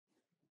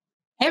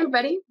Hey,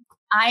 everybody.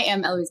 I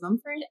am Eloise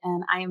Mumford,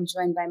 and I am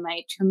joined by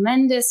my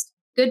tremendous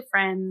good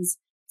friends,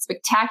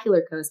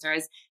 spectacular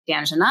co-stars,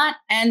 Jeannotte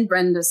and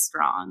Brenda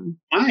Strong.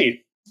 Hi.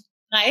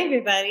 Hi,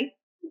 everybody.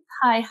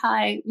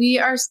 Hi. We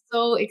are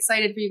so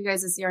excited for you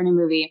guys to see our new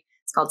movie.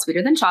 It's called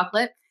Sweeter Than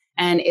Chocolate,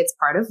 and it's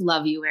part of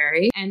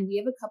Love-uary. And we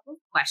have a couple of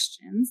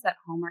questions that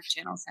Hallmark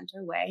Channel sent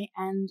our way,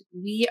 and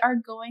we are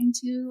going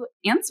to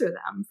answer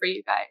them for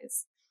you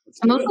guys.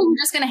 And mostly we're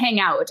just going to hang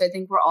out, which I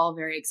think we're all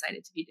very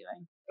excited to be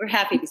doing. We're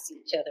happy to see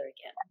each other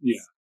again.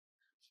 Yeah.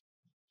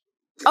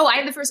 Oh, I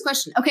have the first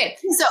question. Okay,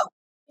 so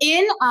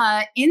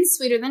in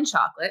Sweeter Than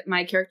Chocolate,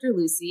 my character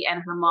Lucy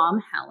and her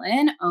mom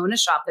Helen own a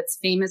shop that's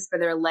famous for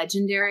their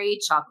legendary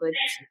chocolate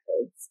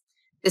goods.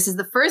 This is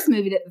the first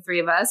movie that the three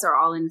of us are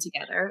all in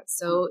together.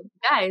 So,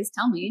 guys,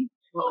 tell me,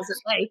 what was it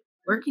like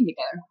working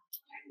together?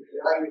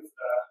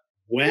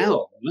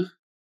 Well,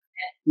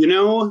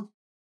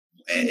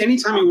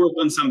 anytime you work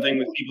on something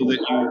with people that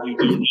you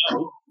don't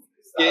know,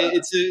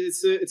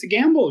 it's a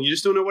gamble. You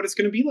just don't know what it's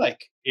going to be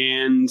like.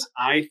 And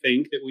I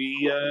think that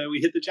we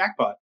hit the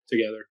jackpot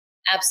together.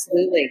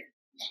 Absolutely.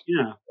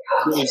 Yeah,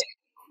 it was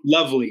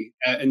lovely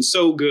and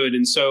so good,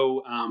 and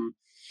so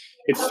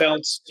it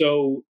felt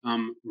so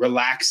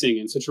relaxing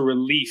and such a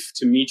relief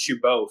to meet you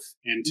both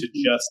and to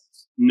just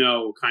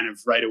know kind of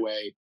right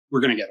away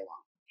we're going to get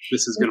along.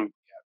 This is going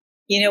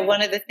to.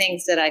 One of the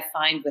things that I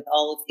find with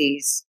all of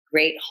these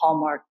great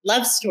Hallmark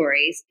love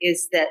stories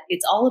is that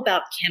it's all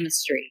about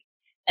chemistry.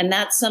 And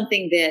that's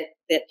something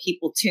that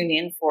people tune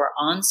in for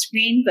on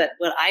screen. But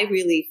what I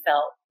really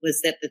felt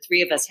was that the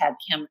three of us had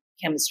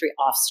chemistry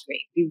off screen.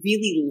 We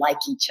really like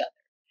each other.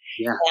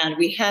 Yeah. And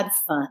we had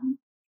fun.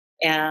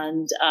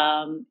 And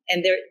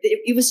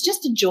it was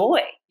just a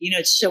joy,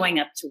 showing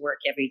up to work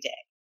every day.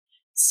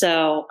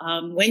 So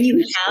when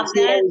you have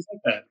that,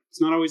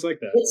 it's not always like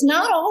that. It's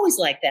not always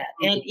like that.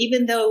 And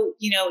even though,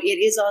 it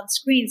is on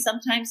screen,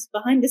 sometimes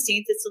behind the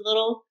scenes, it's a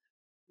little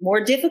more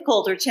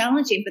difficult or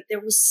challenging, but there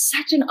was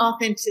such an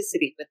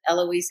authenticity with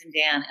Eloise and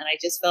Dan. And I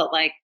just felt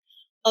like,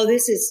 oh,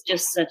 this is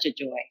just such a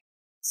joy.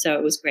 So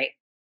it was great.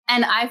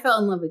 And I fell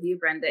in love with you,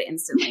 Brenda,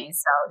 instantly.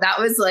 So that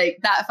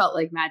felt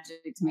like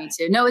magic to me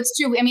too. No, it's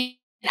true. I mean,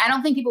 I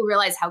don't think people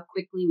realize how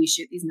quickly we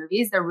shoot these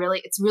movies.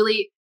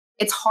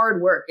 It's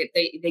hard work.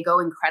 They go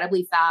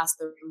incredibly fast.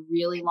 They're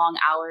really long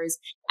hours.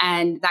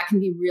 And that can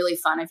be really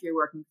fun if you're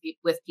working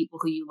with people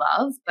who you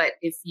love. But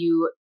if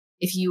you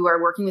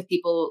are working with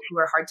people who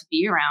are hard to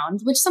be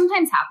around, which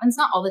sometimes happens,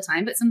 not all the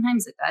time, but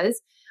sometimes it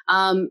does,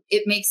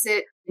 it makes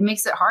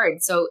it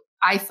hard. So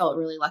I felt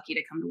really lucky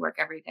to come to work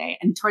every day.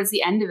 And towards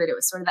the end of it, it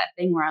was sort of that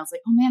thing where I was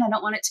like, oh man, I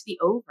don't want it to be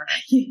over.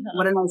 Yeah.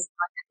 What a nice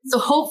fun. So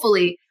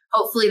hopefully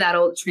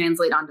that'll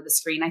translate onto the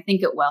screen. I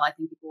think it will. I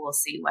think people will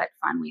see what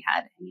fun we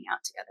had hanging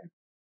out together.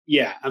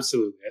 Yeah,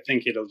 absolutely. I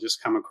think it'll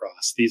just come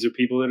across. These are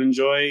people that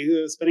enjoy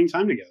spending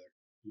time together.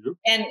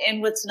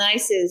 And what's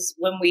nice is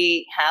when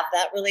we have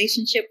that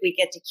relationship, we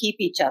get to keep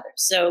each other.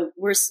 So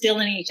we're still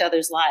in each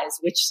other's lives,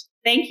 which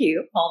thank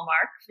you,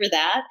 Hallmark, for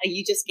that.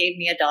 You just gave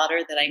me a daughter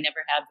that I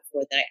never had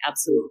before that I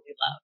absolutely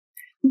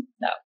love.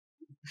 So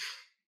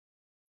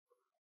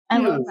I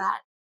love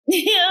that.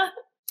 Yeah.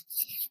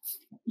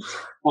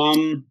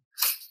 Can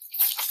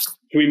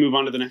we move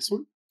on to the next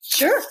one?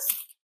 Sure.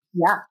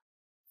 Yeah.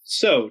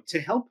 So to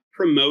help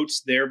promote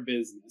their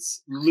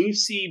business,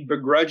 Lucy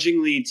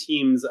begrudgingly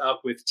teams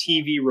up with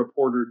TV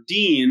reporter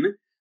Dean.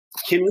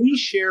 Can we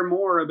share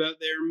more about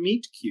their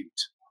meet cute?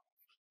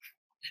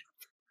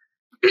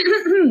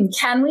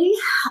 Can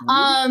we?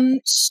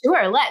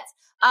 Sure, let's.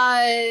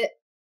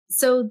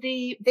 So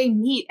they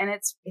meet and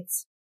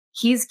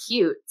he's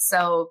cute,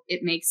 so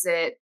it makes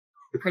it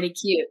pretty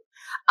cute.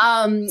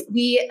 We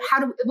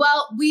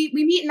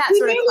meet in that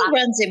sort of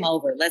runs him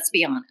over, let's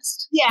be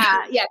honest.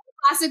 Yeah,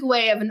 classic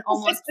way of an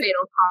almost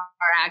fatal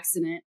car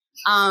accident.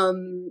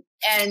 And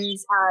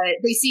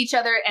they see each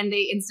other and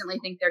they instantly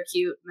think they're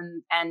cute,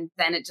 and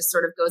then it just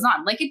sort of goes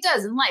on like it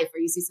does in life,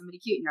 where you see somebody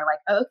cute and you're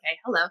like, oh, okay,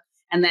 hello,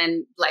 and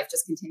then life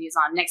just continues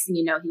on. Next thing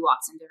you know, he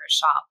walks into her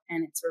shop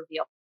and it's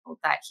revealed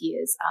that he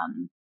is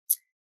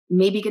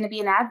maybe going to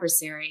be an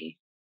adversary,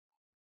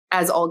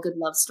 as all good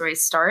love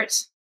stories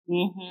start.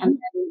 Mm-hmm.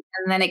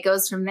 And then it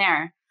goes from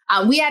there.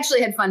 We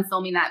actually had fun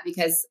filming that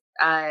because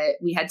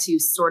we had to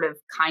sort of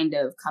kind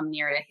of come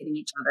near to hitting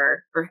each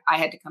other, or I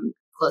had to come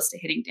close to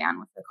hitting Dan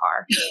with the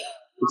car.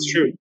 It's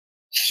true.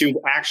 She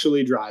was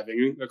actually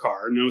driving a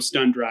car, no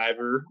stunt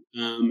driver.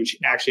 And she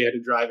actually had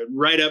to drive it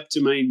right up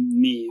to my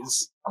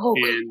knees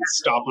and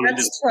stop on a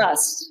distance.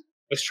 Trust.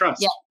 That's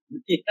trust.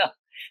 Yeah.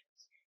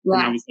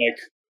 And I was like,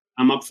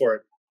 I'm up for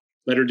it.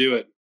 Let her do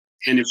it.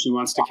 And if she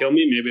wants to kill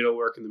me, maybe it'll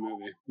work in the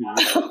movie.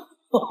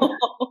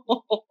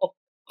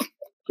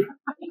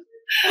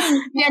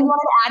 Yeah, you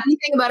want to add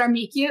anything about our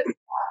meet cute?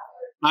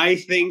 I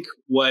think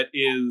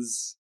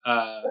what's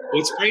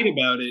great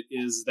about it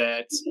is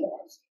that,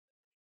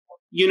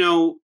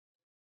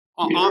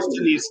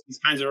 often these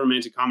kinds of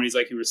romantic comedies,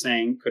 like you were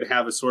saying, could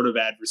have a sort of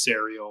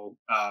adversarial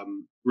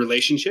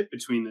relationship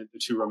between the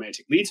two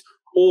romantic leads,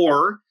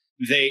 or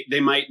they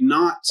might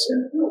not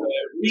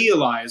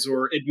realize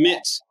or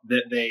admit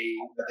that they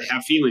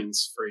have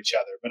feelings for each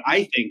other. But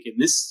I think in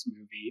this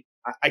movie,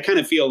 I kind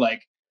of feel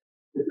like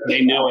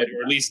they know it,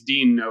 or at least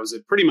Dean knows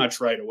it pretty much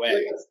right away.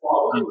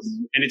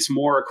 And it's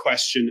more a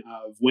question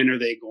of when are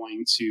they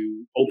going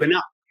to open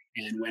up,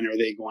 and when are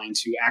they going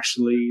to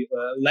actually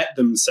let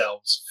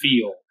themselves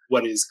feel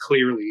what is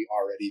clearly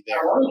already there.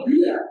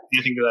 And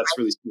I think that's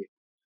really sweet.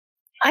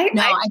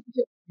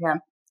 Yeah.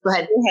 Go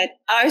ahead.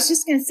 I was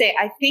just going to say,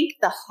 I think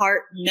the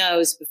heart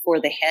knows before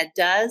the head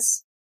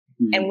does.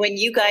 Mm-hmm. And when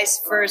you guys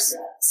first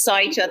saw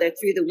each other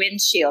through the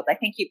windshield, I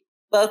think you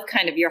both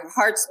your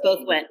hearts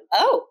both went,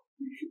 oh,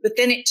 but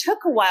then it took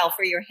a while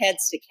for your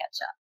heads to catch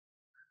up.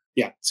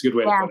 Yeah, it's a good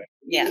way to put it.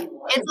 Yeah. It's like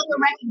a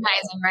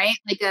recognizing, right?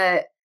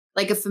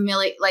 Like a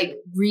familiar, like a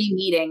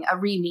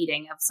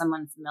re-meeting of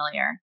someone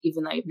familiar,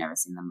 even though you've never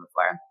seen them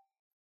before.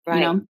 Right.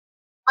 You know?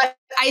 But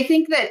I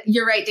think that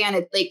you're right,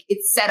 Dan.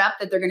 It's set up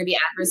that they're going to be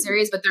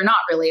adversaries, but they're not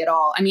really at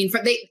all. I mean,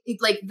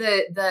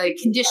 the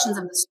conditions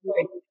of the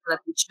story that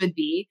they should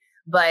be,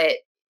 but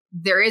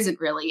there isn't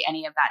really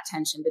any of that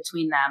tension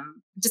between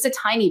them. Just a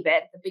tiny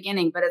bit at the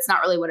beginning, but it's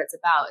not really what it's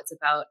about. It's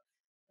about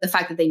the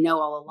fact that they know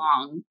all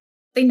along.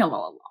 They know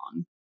all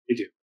along. They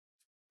do.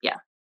 Yeah.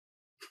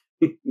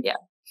 Yeah.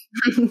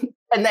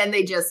 And then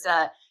they just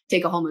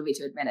take a whole movie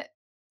to admit it.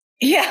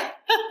 Yeah.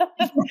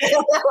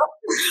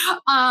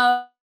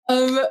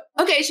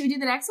 Okay, should we do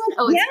the next one?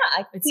 Oh, yeah,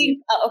 I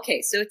think.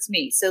 Okay, so it's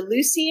me. So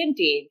Lucy and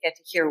Dean get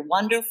to hear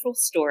wonderful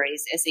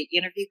stories as they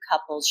interview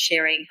couples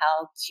sharing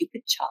how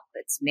Cupid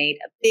chocolates made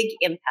a big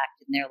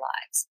impact in their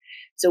lives.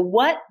 So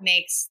what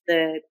makes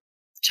the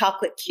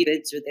chocolate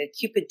Cupids or the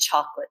Cupid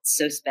chocolates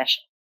so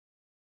special?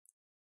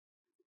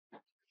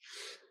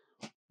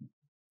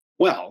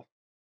 Well,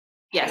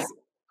 yes,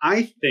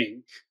 I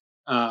think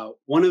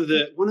one of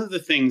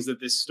the things that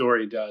this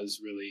story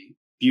does really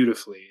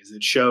beautifully is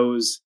it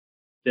shows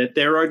that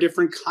there are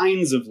different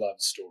kinds of love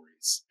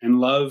stories, and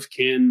love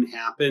can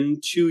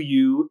happen to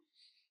you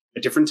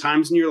at different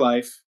times in your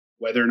life,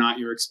 whether or not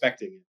you're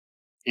expecting it.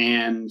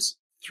 And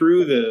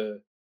through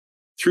the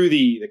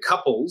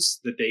couples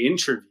that they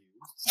interview,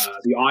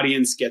 the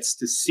audience gets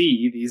to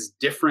see these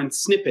different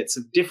snippets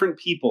of different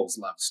people's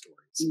love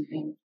stories.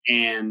 Mm-hmm.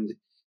 And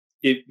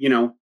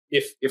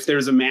if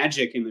there's a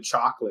magic in the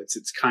chocolates,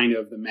 it's kind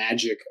of the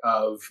magic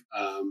of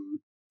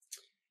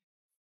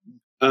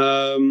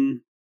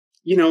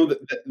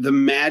the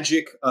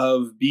magic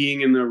of being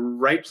in the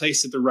right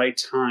place at the right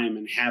time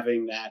and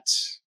having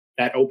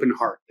that open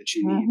heart that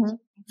you need to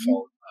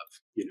fall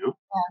in love,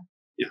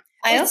 Yeah.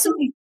 I also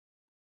think,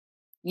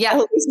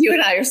 you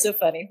and I are so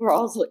funny. We're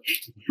all like,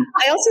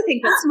 I also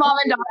think what's small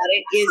about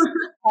it is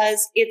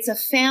because it's a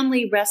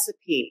family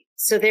recipe.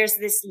 So there's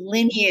this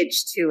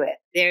lineage to it.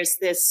 There's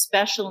this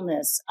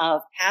specialness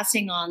of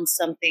passing on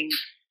something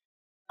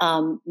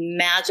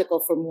magical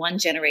from one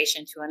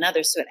generation to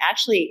another. So it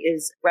actually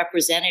is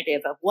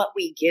representative of what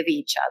we give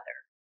each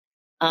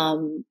other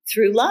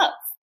through love.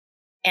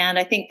 And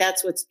I think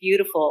that's what's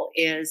beautiful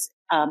is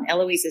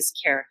Eloise's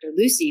character,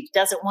 Lucy,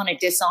 doesn't want to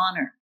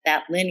dishonor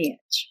that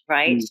lineage,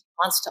 right? She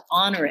wants to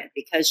honor it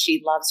because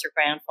she loves her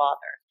grandfather.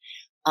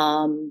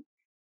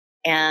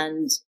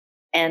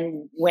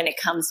 And when it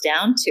comes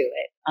down to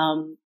it,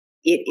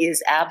 it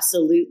is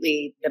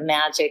absolutely the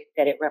magic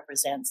that it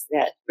represents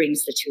that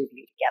brings the two of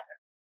you together.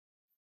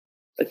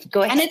 But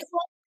go ahead. And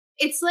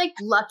it's like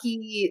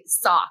lucky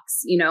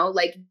socks,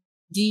 like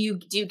do you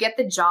get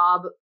the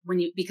job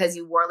because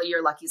you wore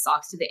your lucky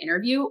socks to the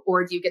interview,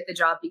 or do you get the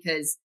job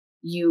because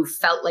you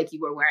felt like you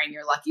were wearing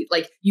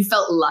you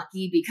felt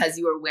lucky because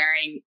you were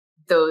wearing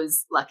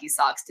those lucky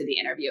socks to the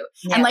interview?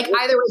 Yeah. And either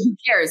way, who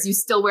cares? You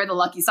still wear the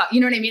lucky sock. You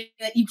know what I mean?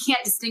 You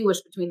can't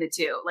distinguish between the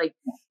two.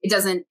 It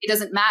doesn't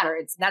matter.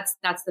 That's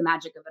the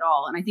magic of it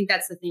all. And I think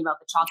that's the thing about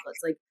the chocolates.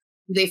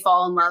 Do they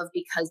fall in love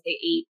because they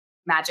ate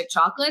magic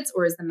chocolates,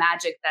 or is the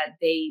magic that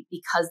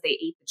because they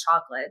ate the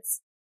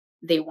chocolates,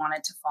 they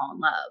wanted to fall in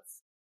love?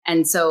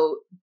 And so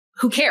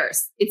who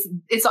cares?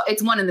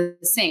 It's one and the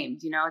same,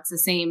 it's the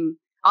same.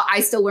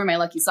 I still wear my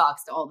lucky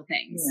socks to all the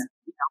things.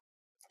 Yeah.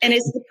 And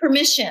it's the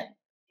permission.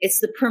 It's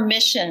the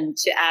permission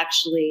to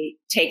actually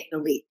take the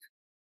leap.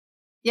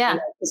 Yeah.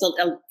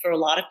 Because for a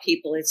lot of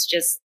people, it's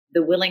just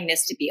the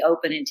willingness to be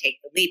open and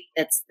take the leap.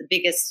 That's the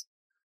biggest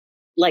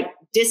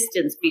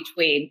distance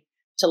between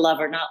to love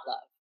or not love.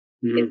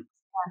 Mm-hmm.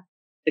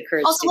 The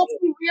courage. Also, let's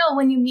be real.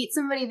 When you meet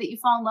somebody that you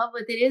fall in love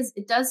with,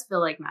 it does feel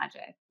like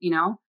magic,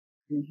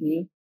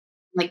 Mm-hmm.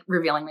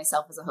 Revealing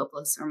myself as a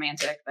hopeless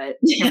romantic, but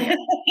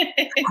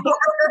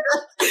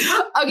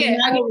okay.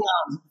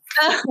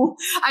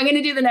 I'm going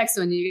to do the next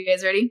one. You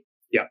guys ready?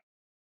 Yeah.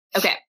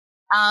 Okay.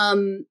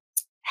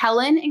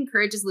 Helen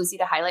encourages Lucy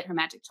to highlight her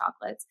magic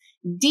chocolates.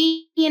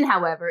 Dean,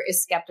 however,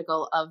 is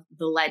skeptical of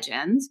the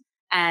legend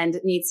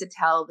and needs to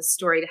tell the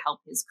story to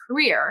help his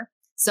career.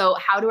 So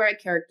how do our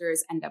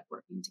characters end up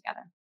working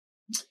together?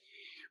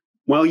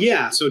 Well,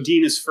 yeah. So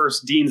Dean's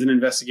an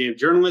investigative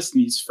journalist,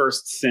 and he's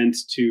first sent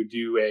to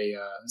do a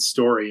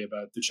story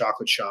about the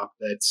chocolate shop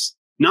that's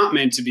not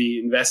meant to be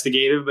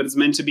investigative, but it's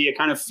meant to be a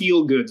kind of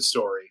feel-good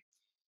story.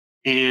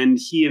 And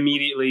he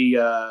immediately,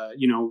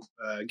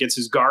 gets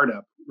his guard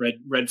up.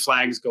 Red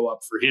flags go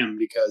up for him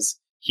because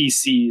he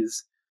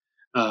sees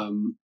a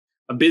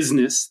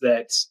business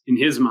that, in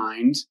his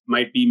mind,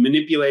 might be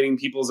manipulating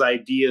people's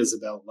ideas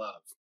about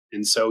love.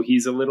 And so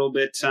he's a little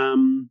bit,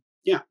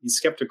 he's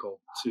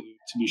skeptical to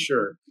be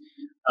sure.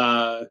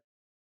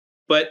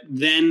 But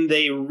then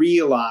they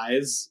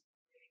realize,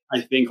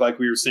 I think, like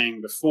we were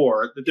saying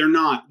before, that they're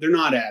not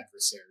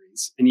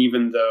adversaries. And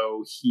even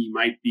though he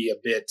might be a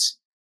bit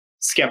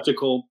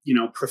skeptical,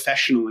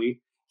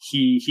 professionally,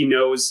 he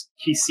knows,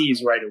 he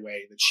sees right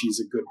away that she's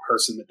a good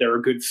person, that they're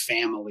a good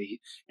family,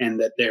 and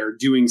that they're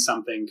doing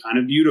something kind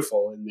of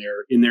beautiful in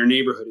their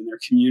neighborhood, in their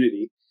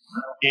community.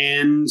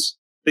 And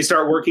they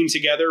start working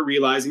together,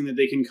 realizing that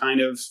they can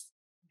kind of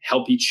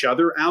help each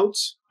other out,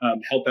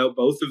 help out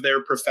both of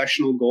their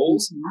professional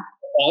goals. Mm-hmm.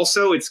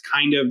 Also, it's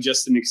kind of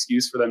just an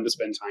excuse for them to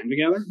spend time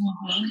together.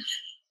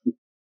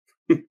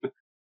 Mm-hmm.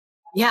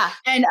 Yeah.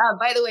 And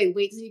by the way,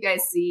 wait till you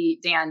guys see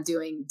Dan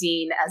doing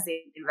Dean as the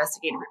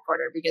investigative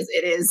reporter, because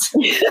it is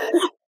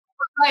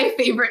my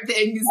favorite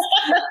things.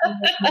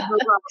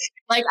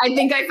 Like, I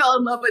think I fell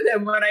in love with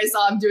him when I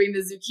saw him doing the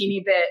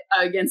zucchini bit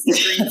against the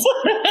greens.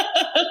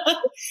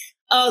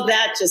 Oh,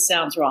 that just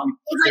sounds wrong.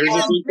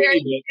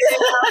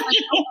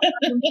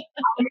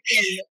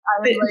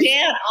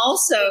 Dan,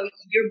 also,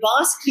 your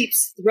boss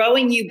keeps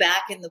throwing you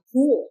back in the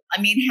pool.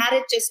 I mean, had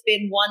it just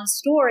been one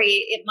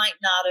story, it might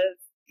not have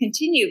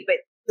continued.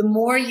 But the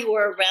more you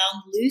were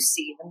around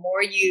Lucy, the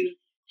more you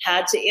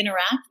had to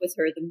interact with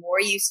her, the more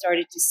you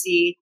started to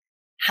see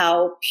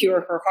how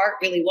pure her heart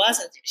really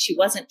was. She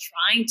wasn't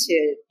trying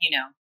to,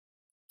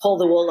 pull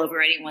the wool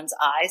over anyone's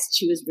eyes.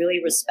 She was really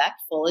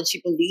respectful, and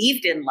she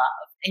believed in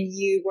love. And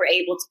you were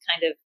able to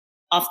kind of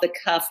off the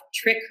cuff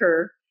trick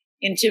her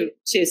into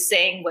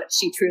saying what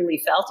she truly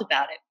felt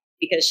about it,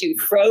 because she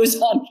froze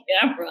on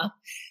camera.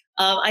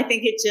 I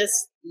think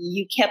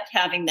you kept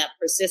having that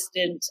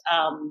persistent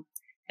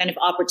kind of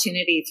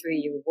opportunity through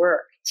your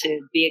work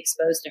to be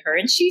exposed to her.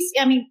 And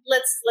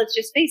let's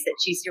just face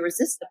it, she's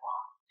irresistible.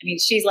 I mean,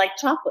 she's like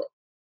chocolate.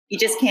 You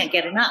just can't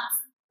get enough,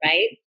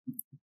 right?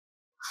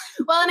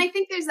 Well, and I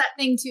think there's that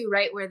thing too,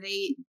 right, where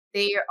they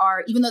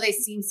are, even though they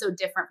seem so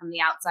different from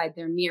the outside,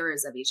 they're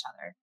mirrors of each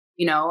other,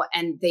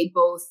 and they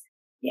both,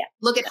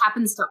 look, it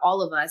happens to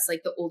all of us.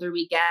 Like, the older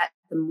we get,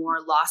 the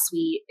more loss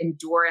we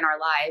endure in our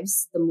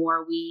lives, the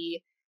more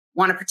we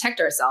want to protect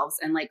ourselves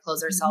and like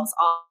close ourselves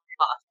off.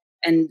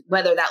 And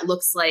whether that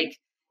looks like,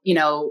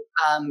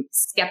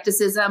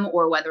 skepticism,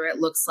 or whether it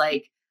looks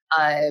like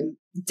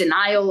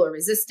denial or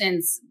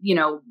resistance,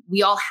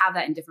 we all have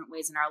that in different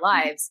ways in our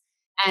lives.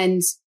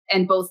 And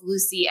both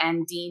Lucy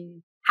and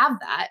Dean have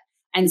that.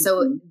 And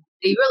so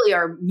they really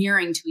are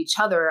mirroring to each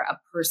other a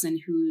person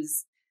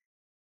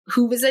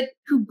who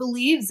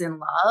believes in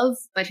love,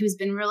 but who's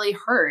been really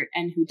hurt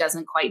and who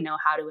doesn't quite know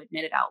how to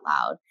admit it out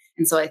loud.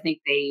 And so I think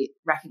they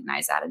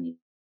recognize that in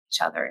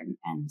each other.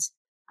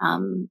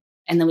 And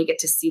then we get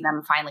to see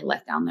them finally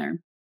let down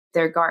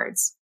their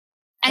guards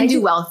and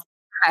do well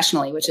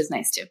professionally, which is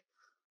nice too.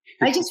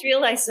 I just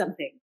realized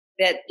something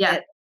that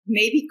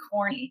may be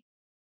corny,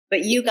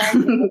 but you guys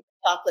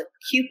chocolate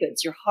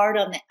cupids. You're hard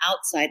on the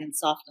outside and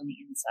soft on the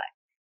inside.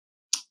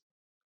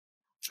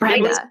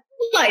 Right. I just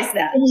realized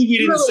that. I believe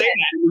you didn't say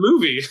that in the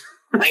movie.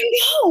 I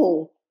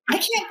know. I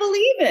can't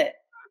believe it.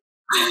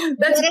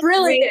 That's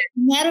brilliant.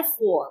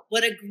 Metaphor.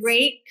 What a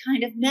great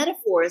kind of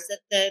metaphor is that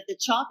the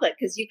chocolate,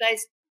 because you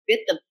guys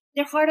bit them.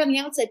 They're hard on the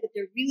outside, but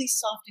they're really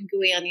soft and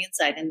gooey on the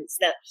inside. And it's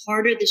that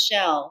harder the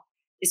shell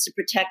is to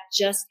protect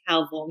just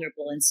how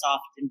vulnerable and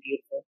soft and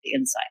beautiful the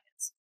inside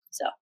is.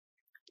 So.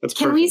 That's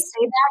Can perfect. we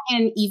say that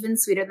in Even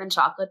Sweeter Than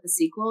Chocolate, the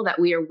sequel, that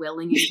we are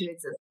willing into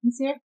existence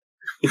here?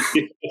 We're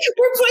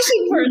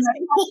pushing for it.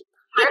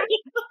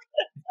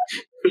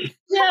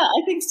 Yeah,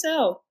 I think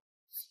so.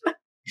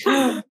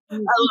 I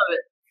love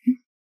it.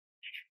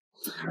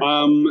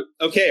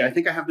 Okay, I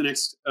think I have the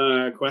next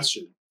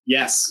question.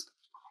 Yes.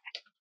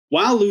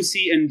 While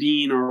Lucy and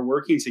Dean are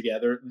working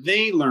together,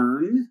 they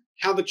learn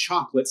how the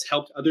chocolates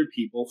helped other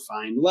people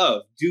find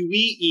love. Do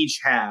we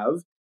each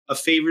have a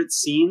favorite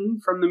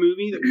scene from the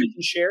movie that we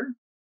can share?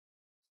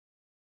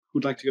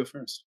 Who'd like to go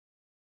first?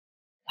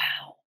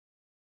 Wow.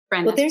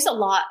 Brenda. Well, there's a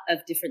lot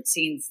of different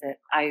scenes that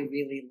I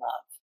really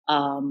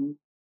love.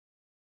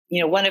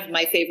 One of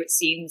my favorite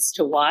scenes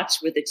to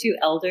watch were the two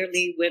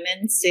elderly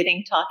women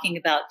sitting talking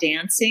about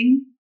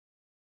dancing,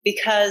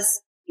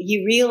 because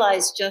you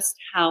realize just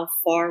how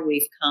far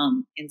we've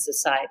come in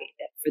society,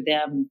 that for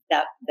them,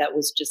 that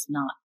was just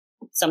not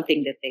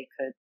something that they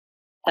could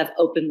have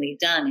openly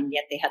done, and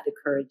yet they had the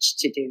courage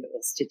to do,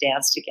 was to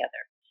dance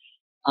together.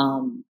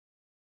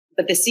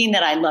 But the scene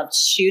that I loved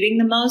shooting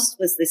the most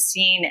was the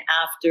scene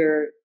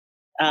after,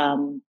 are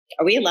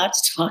we allowed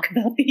to talk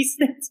about these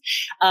things?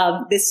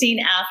 The scene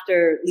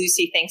after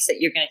Lucy thinks that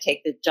you're going to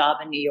take the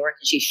job in New York,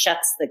 and she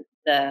shuts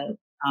the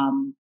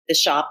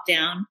shop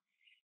down,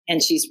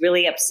 and she's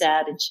really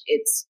upset, and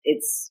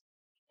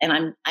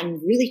and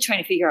I'm really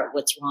trying to figure out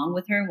what's wrong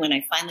with her. When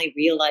I finally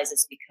realize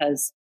it's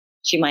because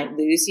she might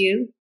lose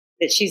you,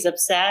 that she's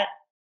upset.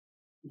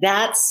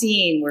 that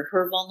scene where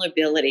her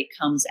vulnerability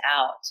comes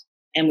out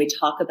and we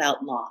talk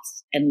about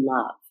loss and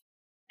love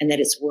and that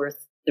it's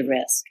worth the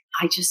risk.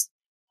 I just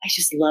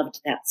loved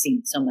that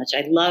scene so much.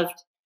 I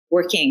loved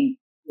working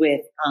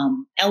with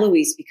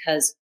Eloise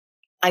because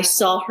I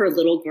saw her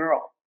little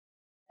girl.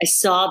 I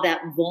saw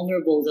that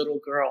vulnerable little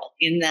girl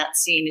in that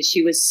scene, and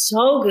she was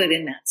so good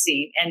in that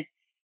scene. And,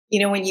 you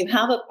know, when you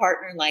have a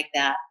partner like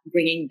that,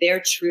 bringing their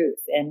truth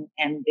and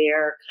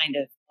their kind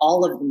of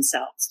all of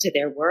themselves to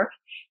their work,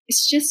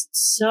 it's just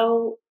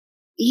so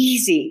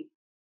easy.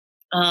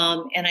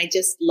 And I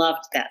just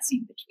loved that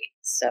scene between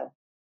us. So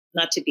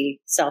not to be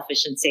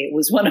selfish and say it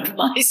was one of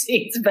my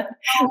scenes, but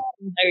I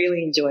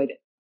really enjoyed it.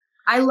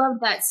 I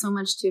loved that so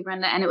much too,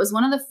 Brenda. And it was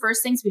one of the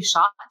first things we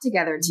shot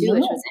together too,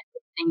 which was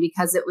interesting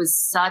because it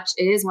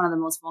is one of the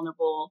most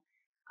vulnerable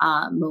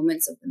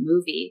moments of the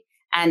movie.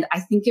 And I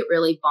think it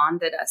really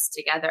bonded us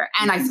together.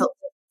 And I felt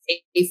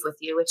safe with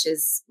you, which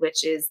is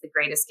the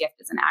greatest gift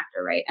as an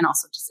actor, right? And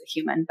also just a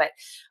human. But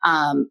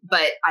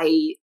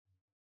I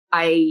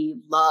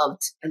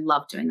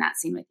loved doing that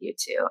scene with you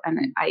too.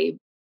 And I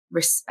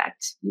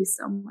respect you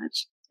so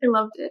much. I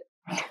loved it.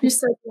 You're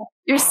so good.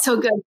 You're so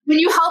good. When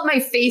you held my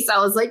face, I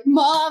was like,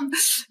 Mom,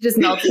 just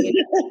melting.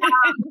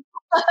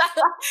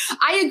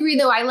 I agree,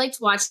 though. I loved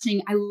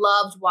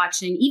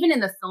watching, even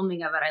in the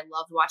filming of it, I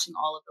loved watching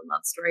all of the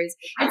love stories.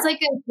 It's like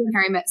a When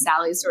Harry Met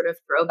Sally sort of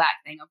throwback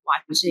thing of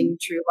watching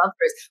true love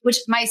stories, which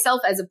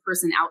myself as a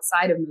person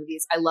outside of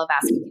movies, I love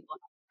asking people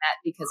about that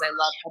because I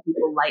love how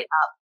people light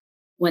up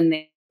when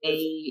they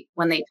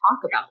talk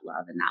about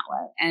love in that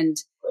way. And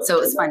so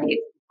it was funny.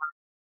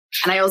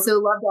 And I also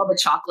loved all the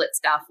chocolate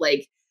stuff.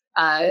 Like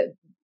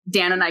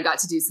Dan and I got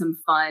to do some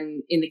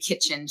fun in the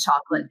kitchen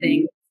chocolate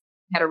thing.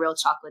 We had a real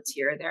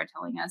chocolatier there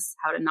telling us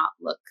how to not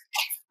look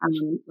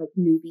like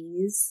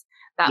newbies.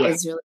 That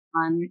was really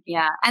fun.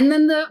 Yeah. And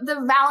then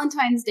the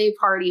Valentine's Day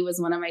party was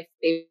one of my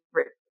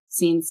favorite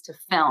scenes to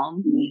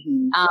film.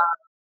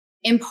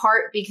 In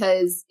part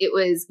because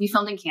we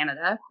filmed in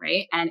Canada,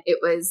 right? And it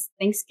was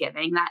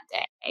Thanksgiving that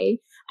day.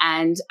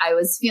 And I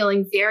was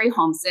feeling very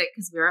homesick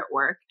because we were at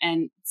work,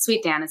 and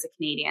Sweet Dan is a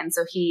Canadian.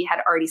 So he had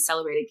already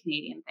celebrated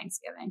Canadian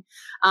Thanksgiving,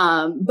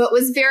 but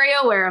was very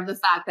aware of the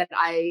fact that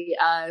I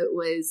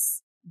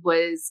was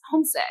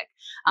homesick.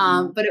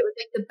 But it was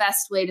like the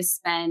best way to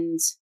spend,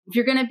 if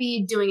you're going to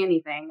be doing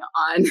anything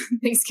on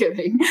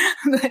Thanksgiving,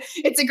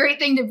 it's a great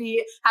thing to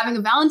be having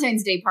a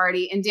Valentine's Day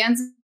party. And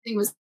Dan's thing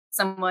was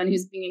someone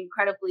who's being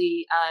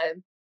incredibly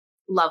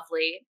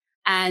lovely,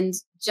 and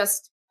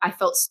just I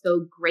felt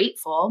so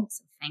grateful,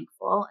 so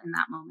thankful in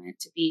that moment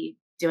to be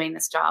doing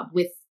this job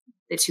with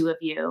the two of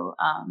you,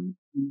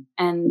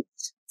 and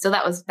so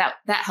that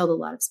held a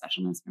lot of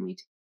specialness for me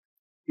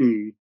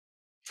too.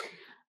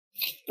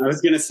 I was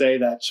going to say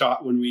that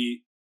when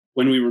we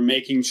were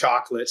making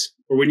chocolate,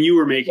 or when you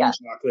were making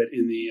chocolate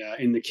in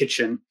the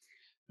kitchen,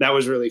 that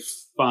was really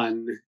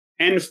fun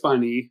and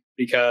funny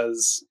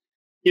because,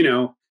 you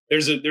know,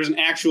 there's an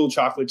actual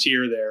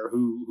chocolatier there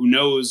who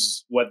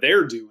knows what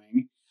they're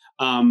doing,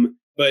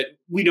 but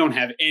we don't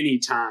have any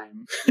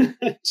time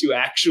to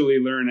actually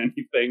learn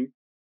anything.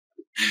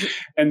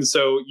 And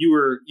so you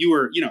were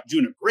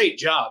doing a great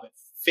job at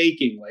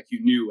faking like you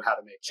knew how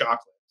to make chocolate,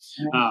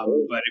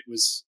 but it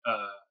was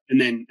and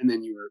then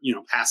you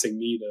were passing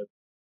me the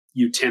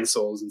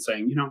utensils and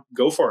saying,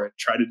 go for it,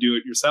 try to do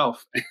it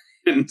yourself,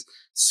 and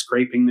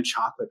scraping the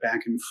chocolate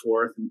back and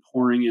forth and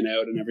pouring it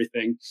out and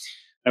everything.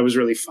 That was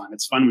really fun.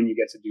 It's fun when you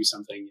get to do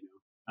something,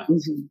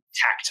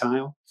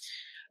 tactile.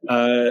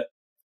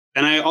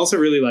 And I also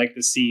really like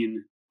the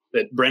scene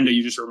that Brenda,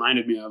 you just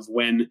reminded me of,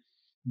 when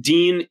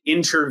Dean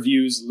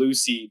interviews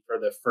Lucy for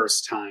the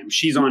first time.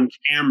 She's on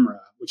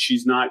camera, which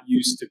she's not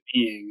used to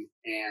being,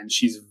 and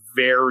she's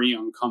very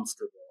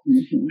uncomfortable.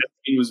 That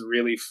scene was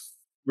really,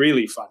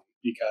 really funny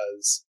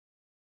because,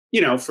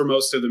 for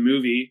most of the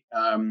movie,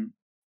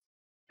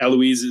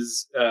 Eloise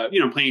is,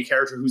 playing a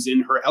character who's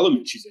in her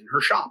element. She's in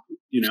her shop,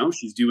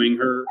 she's doing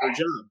her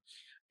job.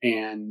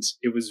 And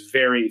it was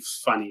very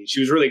funny. She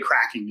was really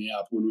cracking me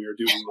up when we were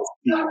doing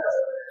this,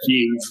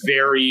 being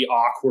very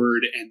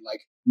awkward and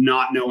like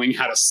not knowing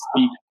how to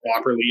speak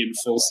properly in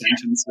full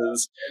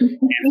sentences. And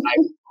I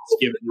was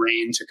given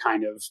rein to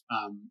kind of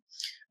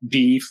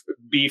be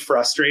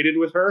frustrated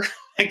with her,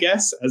 I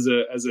guess, as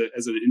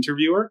an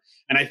interviewer.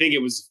 And I think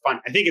it was fun.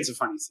 I think it's a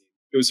funny scene.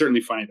 It was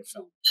certainly funny to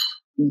film.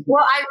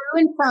 Well, I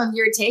ruined some of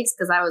your takes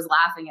because I was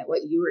laughing at what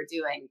you were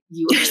doing.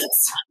 You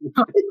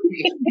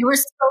were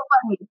so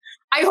funny.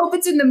 I hope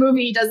it's in the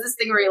movie. He does this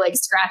thing where he like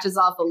scratches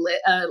off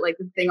like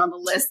the thing on the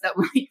list that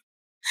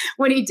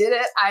when he did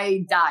it,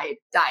 I died.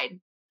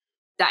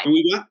 And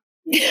we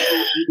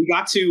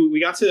got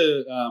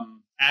to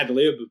ad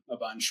lib a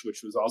bunch,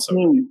 which was also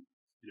really,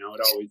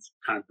 it always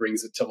kind of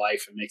brings it to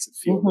life and makes it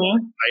feel more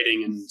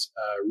exciting and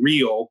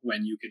real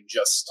when you can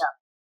just. Yeah.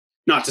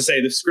 Not to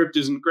say the script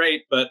isn't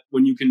great, but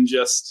when you can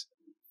just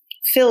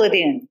fill it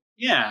in.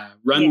 Yeah.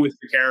 Run with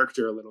the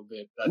character a little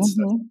bit. That's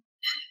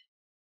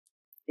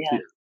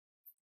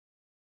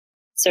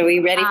So are we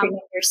ready for number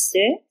 6?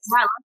 Yeah,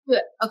 let's do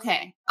it.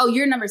 Okay. Oh,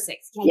 you're number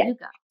 6. Yeah, you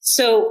go.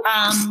 So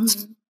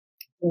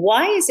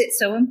why is it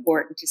so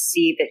important to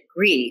see that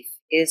grief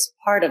is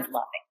part of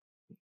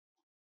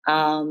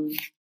loving?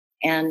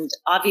 And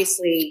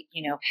obviously,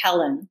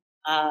 Helen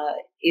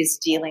is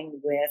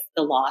dealing with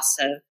the loss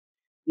of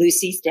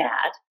Lucy's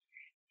dad.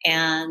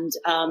 And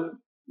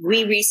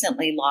we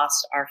recently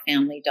lost our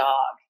family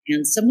dog.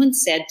 And someone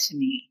said to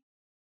me,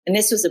 and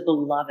this was a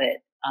beloved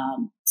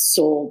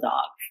soul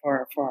dog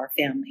for our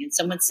family. And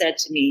someone said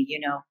to me,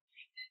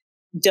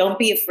 don't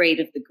be afraid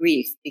of the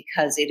grief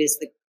because it is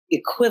the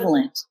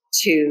equivalent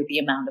to the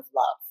amount of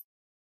love.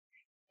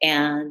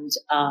 And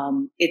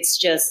it's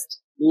just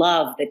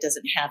love that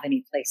doesn't have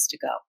any place to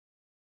go.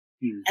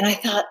 And I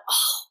thought,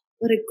 oh,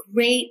 what a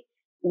great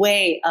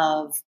way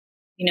of,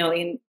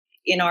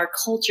 in our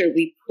culture,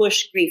 we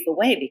push grief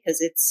away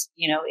because it's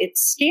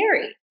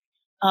scary.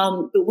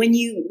 But when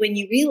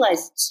you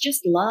realize it's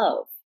just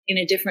love in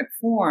a different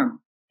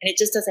form and it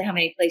just doesn't have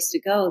any place to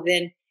go,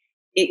 then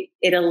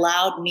it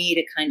allowed me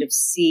to kind of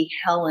see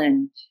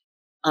Helen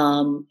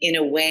in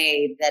a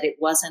way that it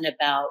wasn't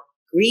about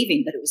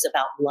grieving, but it was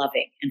about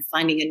loving and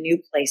finding a new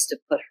place to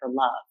put her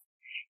love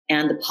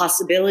and the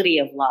possibility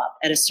of love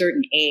at a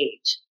certain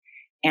age,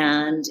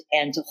 and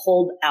to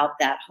hold out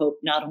that hope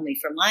not only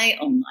for my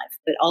own life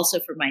but also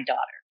for my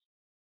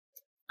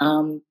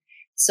daughter.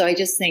 So I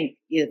just think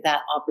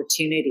that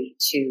opportunity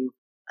to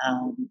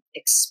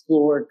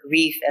explore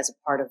grief as a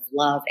part of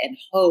love and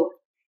hope,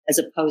 as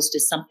opposed to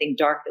something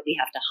dark that we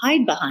have to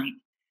hide behind.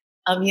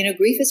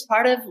 Grief is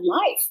part of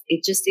life.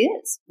 It just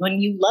is. When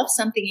you love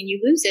something and you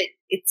lose it,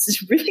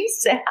 it's really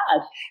sad.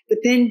 But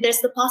then there's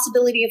the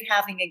possibility of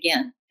having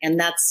again. And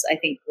that's, I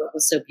think, what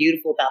was so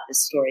beautiful about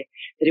this story,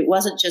 that it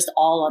wasn't just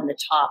all on the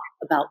top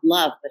about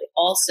love, but it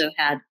also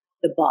had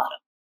the bottom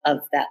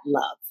of that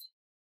love.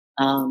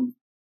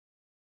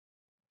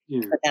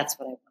 But that's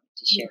what I wanted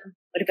to share. Yeah.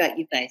 What about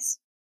you guys?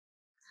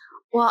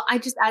 Well,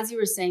 as you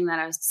were saying that,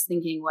 I was just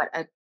thinking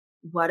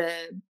what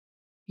a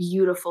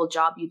beautiful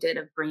job you did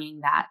of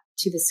bringing that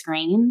to the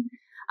screen,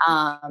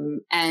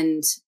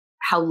 and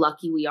how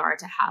lucky we are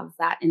to have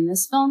that in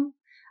this film,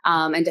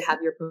 and to have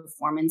your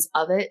performance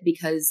of it,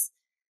 because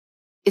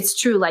it's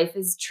true. Life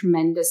is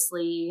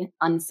tremendously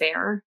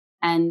unfair,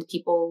 and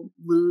people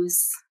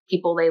lose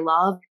people they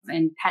love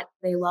and pets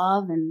they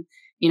love, and,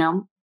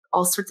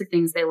 all sorts of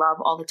things they love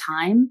all the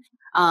time,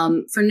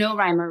 for no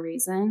rhyme or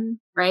reason.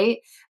 Right.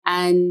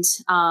 And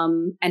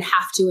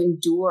have to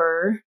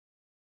endure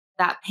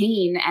that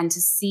pain, and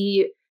to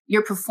see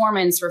your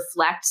performance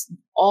reflect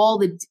all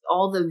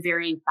the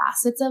varying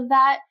facets of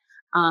that,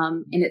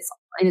 in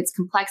its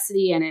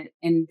complexity,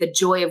 and the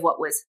joy of what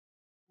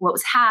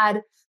was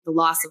had, the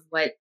loss of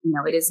what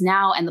it is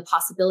now, and the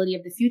possibility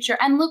of the future.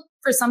 And look,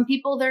 for some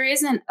people there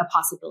isn't a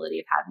possibility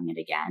of having it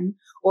again,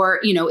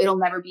 or it'll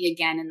never be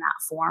again in that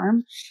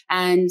form.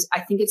 And I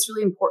think it's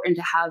really important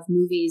to have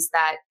movies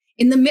that,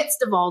 in the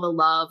midst of all the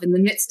love, in the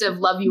midst of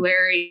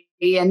Lovuary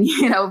and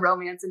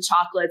romance and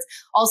chocolates,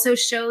 also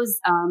shows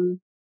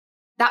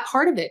that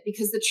part of it.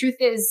 Because the truth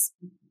is,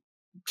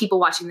 people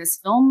watching this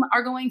film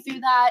are going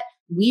through that.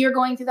 We are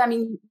going through that. I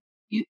mean,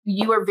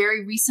 you are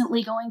very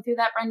recently going through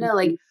that, Brenda.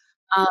 Like,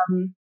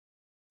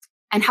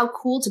 and how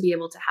cool to be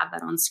able to have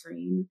that on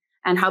screen,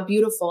 and how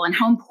beautiful and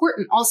how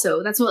important.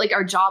 Also, that's what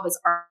our job as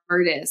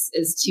artists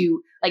is,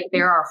 to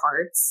bare our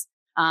hearts,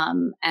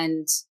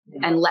 and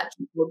let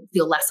people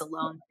feel less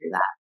alone through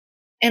that.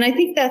 And I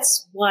think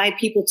that's why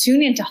people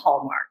tune into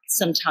Hallmark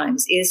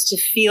sometimes, is to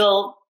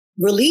feel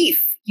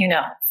relief,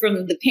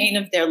 from the pain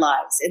of their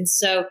lives. And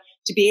so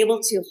to be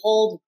able to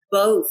hold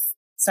both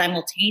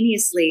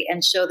simultaneously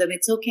and show them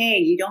it's okay.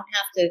 You don't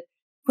have to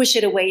push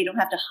it away. You don't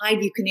have to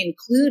hide. You can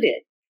include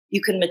it.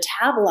 You can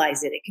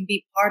metabolize it. It can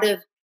be part of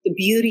the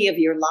beauty of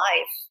your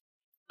life.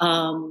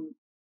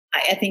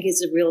 I think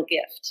is a real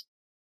gift.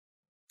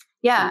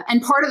 Yeah.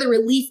 And part of the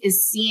relief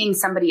is seeing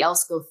somebody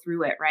else go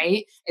through it,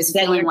 right? Is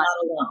that feeling you're not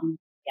alone.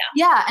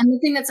 Yeah. And the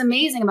thing that's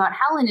amazing about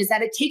Helen is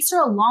that it takes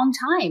her a long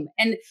time.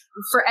 And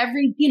for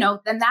every,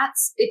 then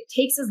it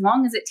takes as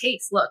long as it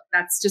takes. Look,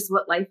 that's just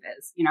what life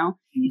is,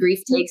 Mm-hmm.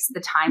 Grief takes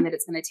the time that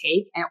it's going to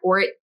take,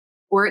 or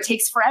it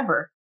takes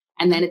forever.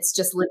 And then it's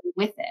just living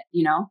with it,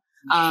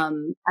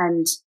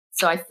 and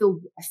so I feel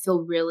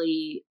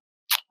really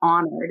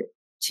honored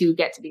to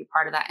get to be a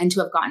part of that, and to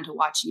have gotten to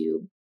watch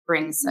you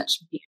bring such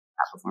beauty to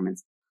that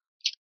performance.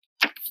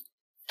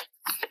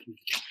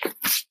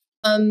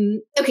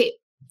 Okay.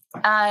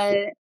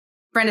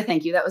 Brenda,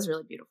 thank you. That was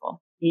really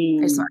beautiful.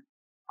 I just want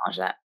to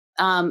acknowledge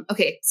that.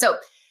 Okay. So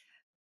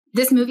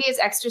this movie is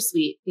extra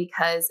sweet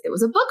because it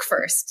was a book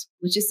first,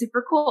 which is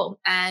super cool.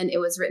 And it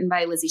was written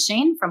by Lizzie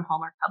Shane from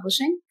Hallmark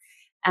Publishing.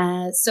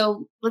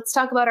 So let's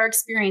talk about our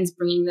experience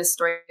bringing this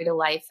story to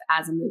life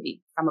as a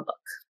movie from a book.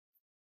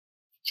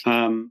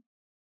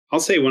 I'll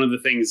say one of the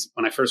things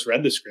when I first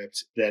read the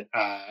script that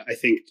I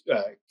think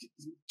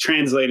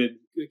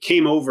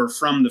came over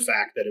from the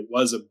fact that it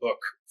was a book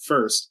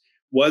first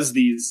was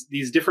these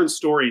different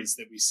stories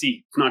that we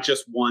see. Not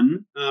just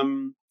one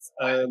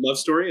love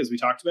story, as we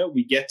talked about.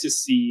 We get to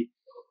see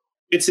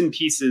bits and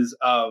pieces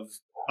of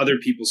other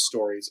people's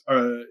stories,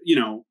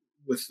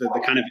 with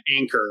the kind of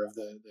anchor of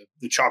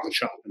the chocolate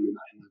shop and the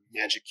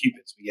magic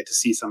cupids. We get to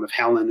see some of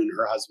Helen and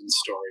her husband's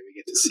story. We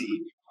get to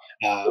see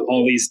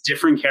all these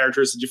different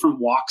characters, different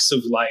walks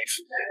of life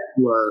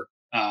who are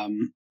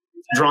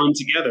drawn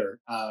together.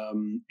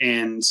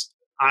 And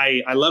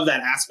I love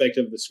that aspect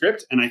of the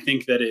script. And I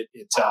think that it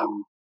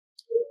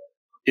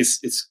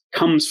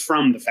comes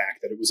from the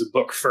fact that it was a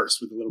book first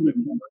with a little bit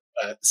more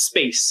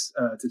space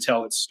to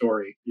tell its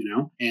story,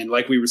 and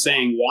like we were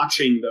saying,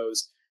 watching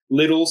those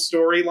little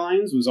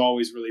storylines was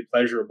always really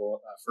pleasurable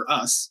for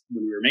us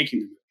when we were making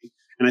the movie.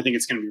 And I think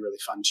it's going to be really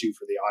fun too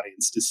for the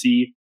audience to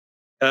see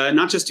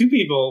not just two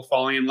people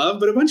falling in love,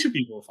 but a bunch of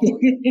people falling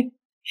in love.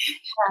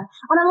 Yeah.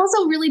 And I'm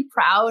also really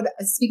proud,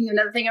 speaking of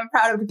another thing I'm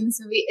proud of in this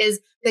movie, is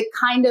the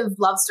kind of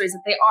love stories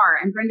that they are.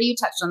 And Brenda, you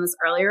touched on this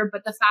earlier,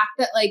 but the fact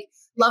that like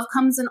love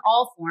comes in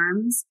all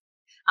forms.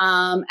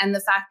 And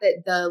the fact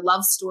that the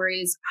love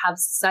stories have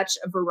such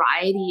a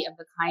variety of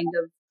the kind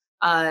of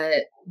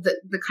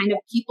the kind of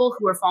people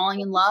who are falling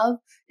in love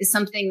is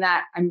something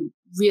that I'm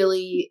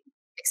really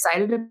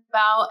excited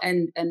about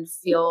and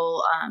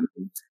feel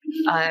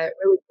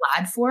really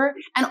glad for.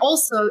 And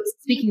also,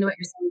 speaking to what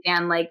you're saying,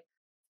 Dan, like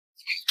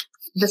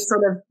the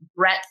sort of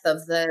breadth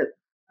of the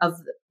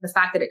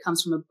fact that it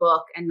comes from a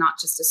book and not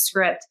just a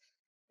script.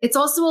 It's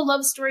also a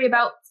love story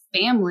about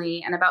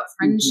family and about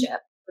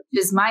friendship,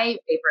 which is my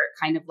favorite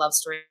kind of love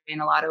story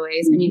in a lot of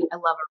ways. I mean, I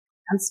love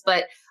romance,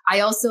 but I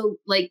also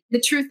like,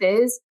 the truth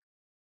is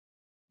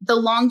the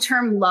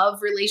long-term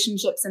love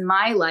relationships in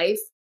my life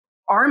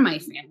are my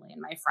family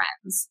and my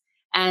friends.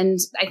 And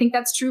I think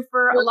that's true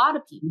for a lot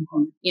of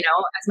people,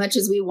 as much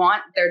as we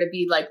want there to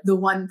be like the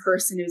one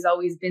person who's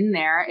always been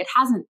there, it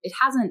hasn't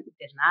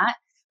been that.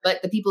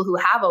 But the people who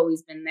have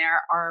always been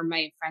there are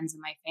my friends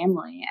and my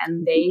family,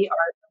 and they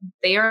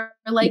are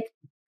like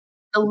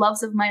the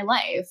loves of my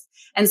life.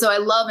 And so I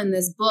love in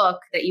this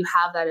book that you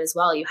have that as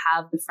well. You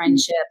have the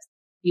friendships,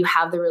 you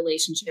have the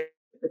relationship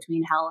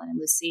between Helen and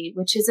Lucy,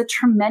 which is a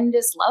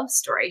tremendous love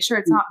story. Sure,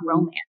 it's not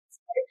romance,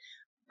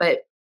 but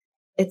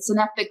it's an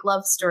epic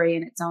love story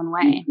in its own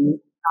way.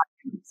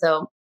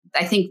 So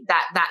I think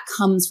that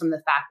comes from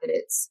the fact that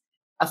it's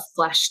a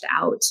fleshed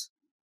out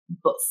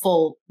but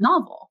full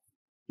novel.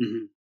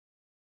 Mm-hmm.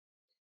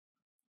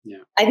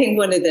 Yeah. I think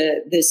one of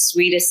the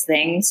sweetest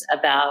things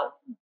about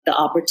the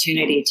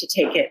opportunity to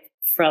take it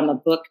from a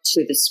book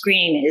to the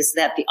screen is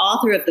that the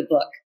author of the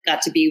book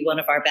got to be one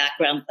of our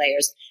background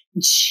players.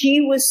 And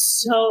she was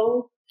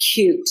so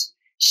cute.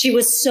 She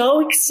was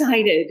so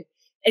excited.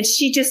 And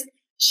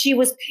she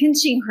was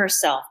pinching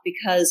herself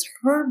because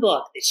her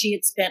book that she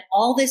had spent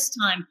all this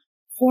time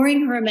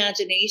pouring her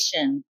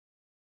imagination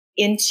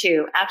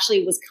into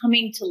actually was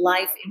coming to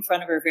life in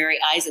front of her very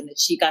eyes, and that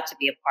she got to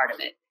be a part of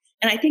it.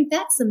 And I think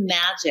that's the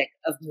magic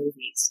of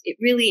movies. It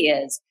really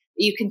is.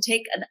 You can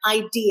take an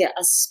idea,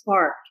 a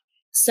spark,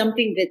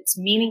 something that's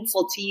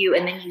meaningful to you,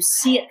 and then you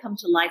see it come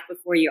to life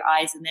before your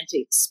eyes, and then to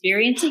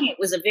experiencing it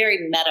was a very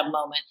meta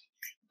moment.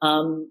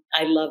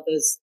 I love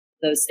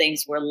those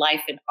things where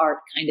life and art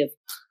kind of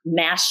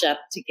mash up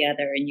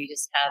together, and you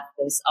just have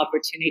this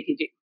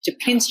opportunity to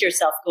pinch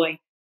yourself going,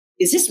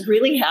 is this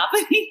really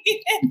happening?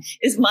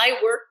 Is my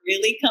work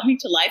really coming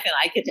to life and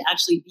I get to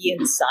actually be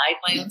inside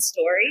my own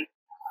story?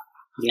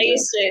 Yeah. I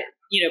used to,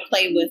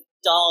 play with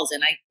dolls,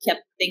 and I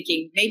kept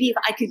thinking maybe if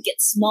I could get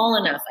small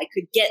enough, I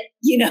could get,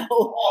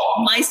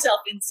 myself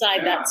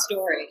inside that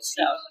story.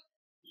 So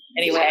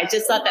anyway, I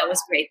just thought that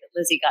was great that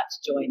Lizzie got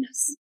to join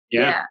us.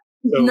 Yeah.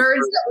 So, nerds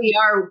that we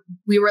are,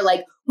 we were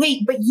like,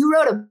 wait, but you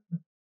wrote a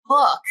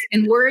book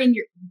and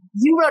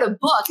you wrote a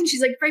book. And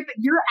she's like, great, but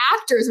you're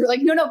actors. We're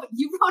like, no, but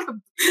you wrote wrote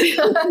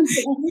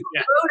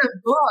a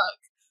book.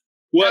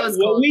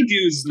 What we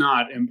do is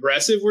not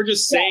impressive. We're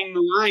just saying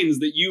the lines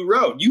that you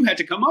wrote. You had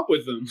to come up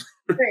with them.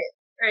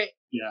 Right.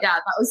 Yeah,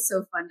 that was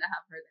so fun to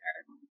have her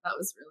there. That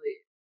was really...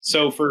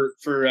 So for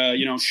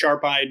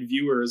sharp-eyed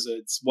viewers,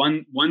 it's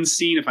one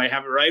scene, if I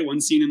have it right, one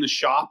scene in the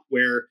shop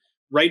where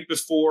right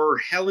before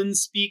Helen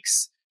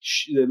speaks,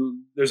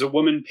 there's a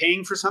woman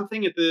paying for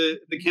something at the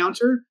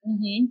counter.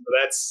 Mm-hmm. So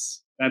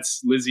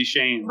that's Lizzie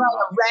Shane. Right,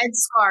 a red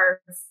scarf.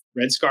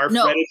 Red scarf,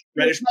 no,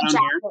 reddish brown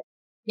hair.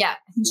 Yeah,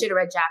 I think she had a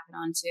red jacket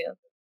on too.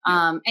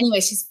 Anyway,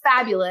 she's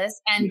fabulous,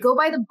 and go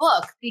buy the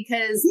book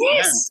because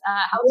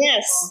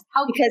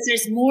because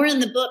there's more in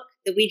the book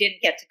that we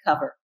didn't get to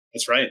cover.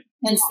 That's right.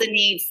 Hence the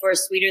need for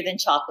Sweeter Than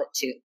Chocolate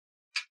too.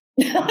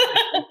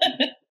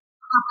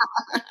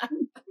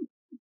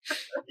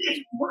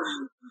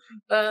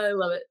 I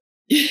love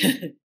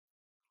it.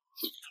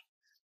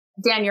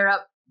 Dan, you're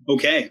up.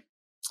 Okay.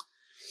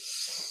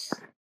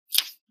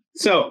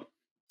 So,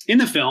 in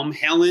the film,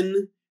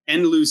 Helen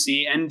and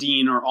Lucy and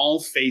Dean are all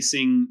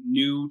facing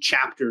new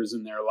chapters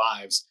in their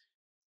lives.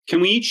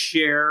 Can we each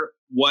share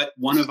what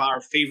one of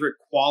our favorite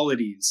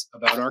qualities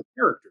about our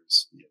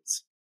characters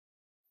is?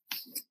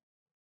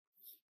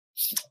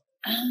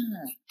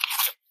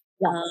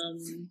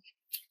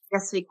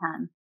 Yes, we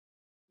can.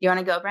 You want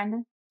to go,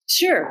 Brenda?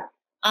 Sure.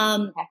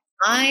 Okay.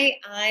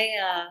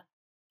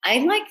 I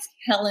like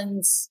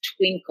Helen's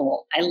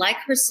twinkle. I like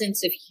her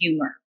sense of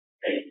humor.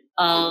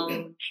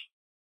 I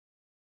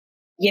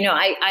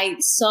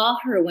saw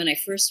her when I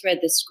first read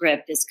the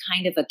script as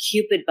kind of a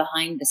Cupid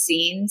behind the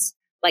scenes.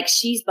 Like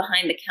she's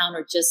behind the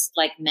counter, just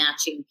like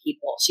matching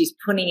people. She's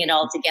putting it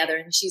all together,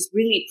 and she's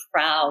really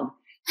proud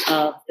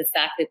of the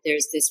fact that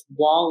there's this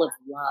wall of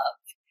love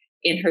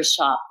in her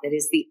shop that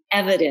is the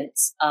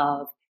evidence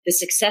of the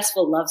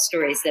successful love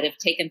stories that have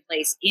taken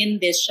place in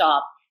this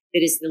shop,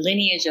 that is the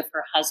lineage of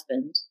her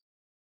husband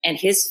and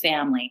his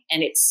family,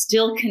 and it's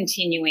still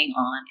continuing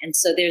on. And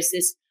so there's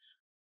this,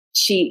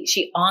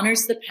 she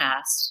honors the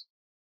past.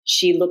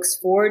 She looks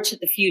forward to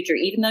the future,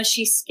 even though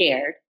she's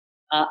scared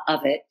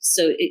of it.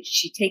 So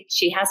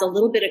she has a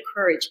little bit of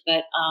courage,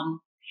 but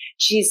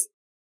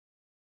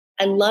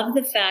I love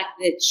the fact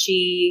that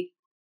she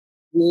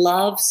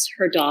loves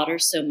her daughter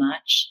so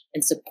much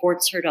and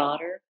supports her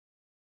daughter,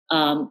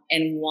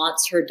 and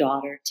wants her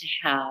daughter to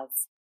have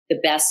the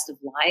best of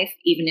life,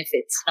 even if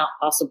it's not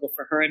possible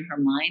for her in her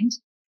mind.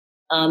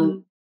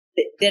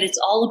 That it's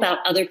all about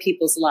other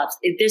people's loves.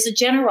 There's a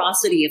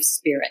generosity of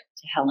spirit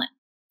to Helen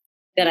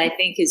that I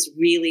think is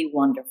really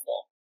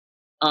wonderful.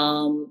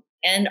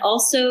 And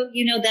also,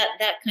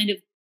 that kind of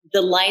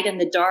the light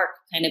and the dark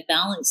kind of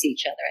balance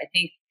each other. I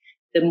think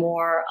the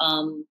more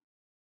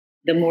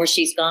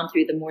she's gone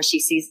through, the more she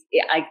sees.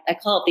 I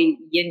call it the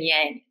yin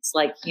yang. It's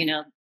like,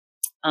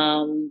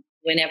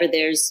 whenever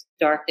there's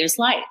dark, there's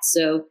light.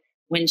 So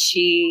when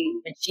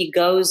she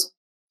goes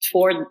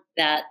toward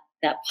that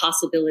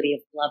possibility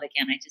of love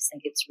again, I just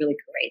think it's really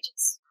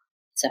courageous.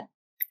 So,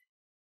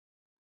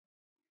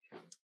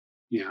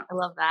 yeah, I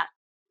love that.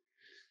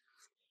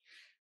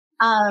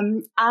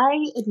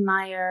 I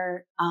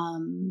admire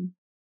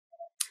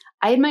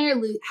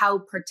how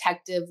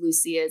protective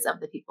Lucy is of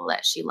the people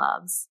that she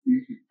loves.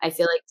 mm-hmm. I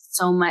feel like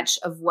so much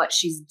of what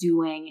she's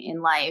doing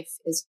in life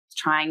is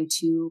trying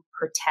to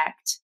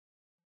protect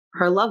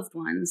her loved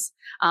ones.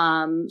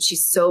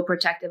 She's so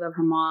protective of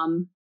her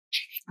mom,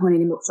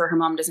 wanting to make sure her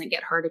mom doesn't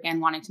get hurt again,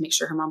 wanting to make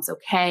sure her mom's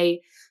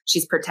okay.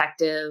 She's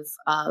protective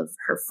of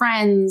her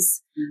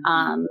friends.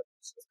 Mm-hmm.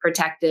 She's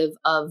protective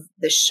of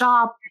the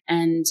shop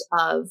and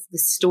of the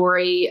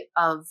story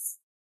of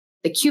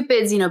the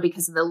Cupids,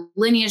 because of the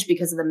lineage,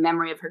 because of the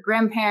memory of her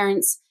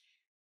grandparents.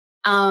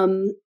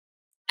 And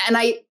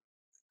I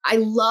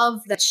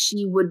love that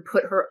she would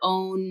put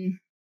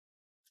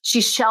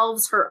she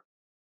shelves her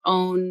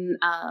own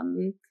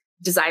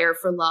desire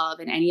for love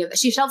and any of that.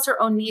 She shelves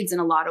her own needs in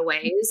a lot of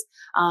ways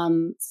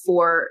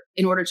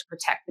in order to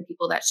protect the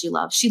people that she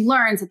loves. She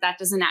learns that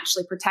doesn't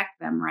actually protect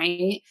them,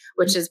 right?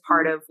 Which is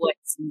part of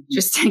what's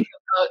interesting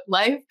about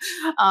life.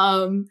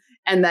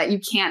 And that you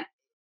can't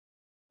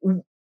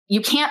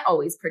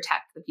always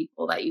protect the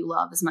people that you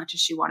love as much as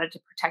she wanted to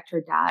protect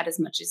her dad, as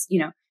much as,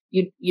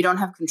 you don't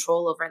have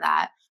control over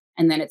that.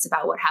 And then it's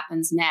about what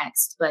happens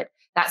next. But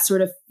that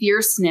sort of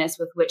fierceness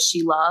with which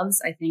she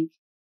loves, I think,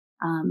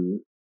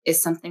 is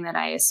something that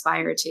I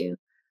aspire to.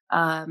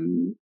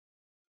 And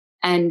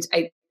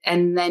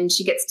then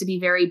she gets to be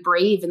very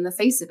brave in the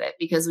face of it,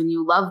 because when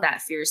you love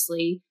that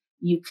fiercely,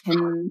 you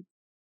can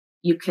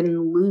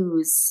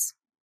lose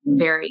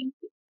very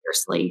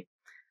fiercely,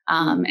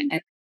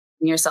 and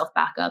yourself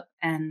back up,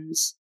 and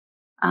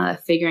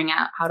figuring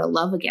out how to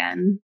love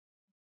again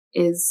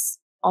is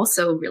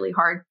also really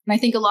hard. And I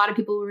think a lot of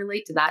people will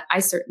relate to that. I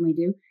certainly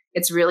do.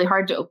 It's really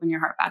hard to open your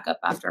heart back up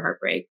after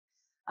heartbreak.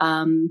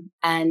 And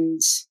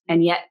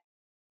yet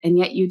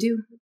you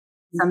do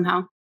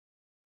somehow.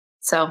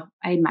 So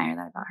I admire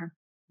that about her.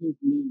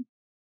 Mm-hmm.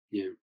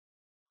 Yeah.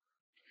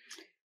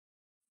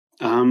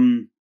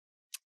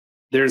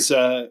 There's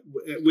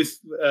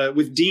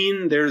with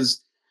Dean,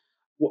 there's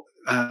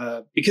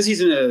because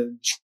he's a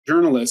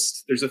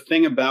journalist, there's a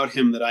thing about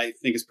him that I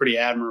think is pretty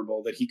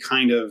admirable, that he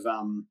kind of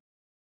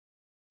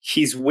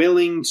he's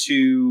willing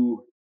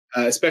to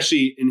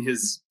especially in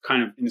his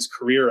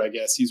career, I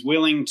guess, he's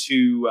willing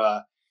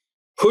to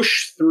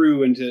push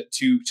through and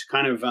to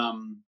kind of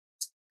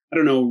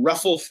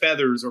ruffle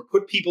feathers or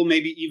put people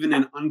maybe even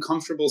in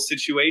uncomfortable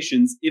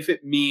situations if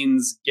it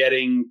means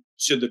getting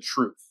to the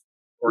truth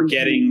or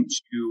getting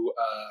to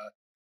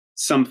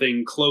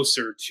something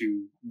closer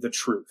to the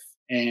truth.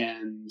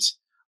 And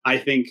I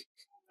think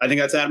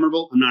that's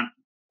admirable. I'm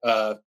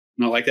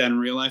not like that in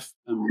real life.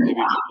 I'm maybe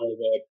more of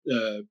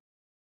a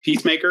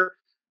peacemaker.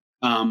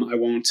 I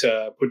won't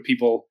put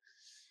people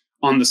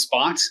on the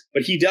spot,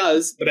 but he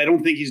does. But I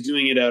don't think he's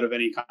doing it out of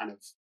any kind of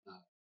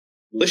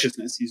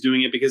maliciousness. He's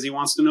doing it because he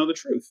wants to know the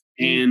truth.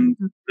 And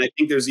I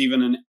think there's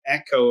even an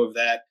echo of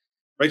that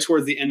right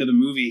towards the end of the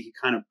movie. He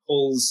kind of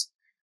pulls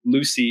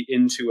Lucy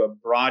into a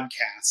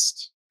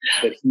broadcast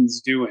that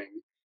he's doing,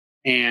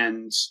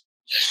 and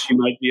she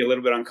might be a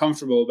little bit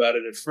uncomfortable about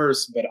it at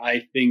first, but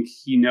I think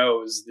he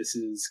knows this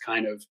is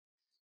kind of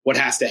what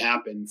has to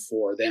happen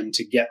for them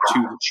to get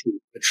to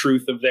the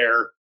truth of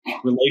their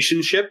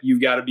relationship.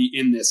 You've got to be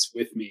in this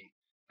with me.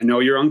 I know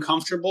you're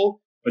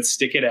uncomfortable, but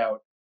stick it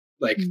out.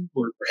 Like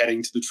we're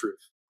heading to the truth.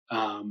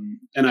 And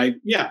I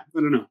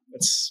don't know.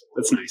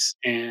 That's nice.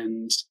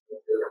 And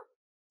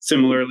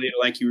similarly,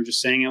 like you were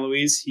just saying,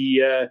 Eloise,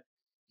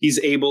 he's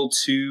able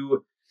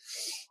to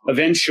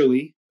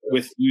eventually,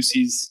 with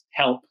Lucy's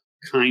help,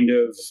 kind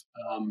of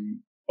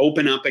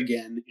open up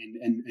again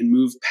and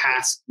move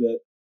past the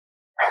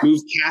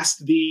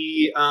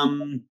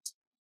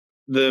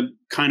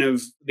kind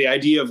of the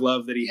idea of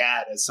love that he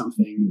had as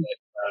something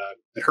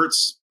that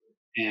hurts,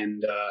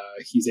 and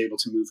he's able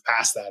to move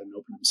past that and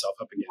open himself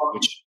up again,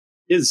 which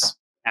is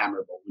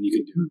admirable when you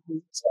can do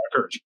it. It's a lot of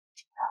courage.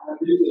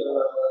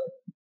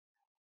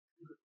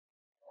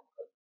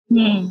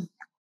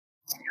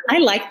 I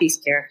like these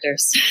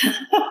characters.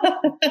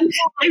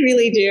 I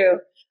really do.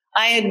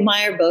 I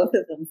admire both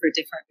of them for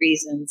different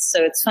reasons.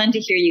 So it's fun to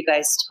hear you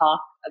guys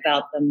talk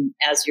about them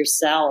as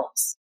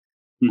yourselves.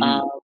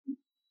 Mm-hmm.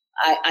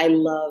 I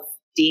love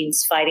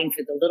Dean's fighting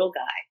for the little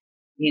guy,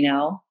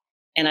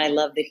 and I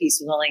love that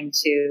he's willing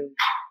to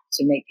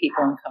make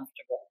people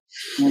uncomfortable.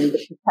 And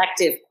the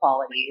protective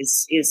quality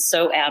is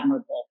so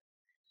admirable.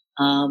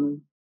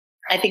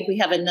 I think we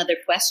have another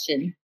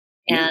question.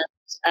 And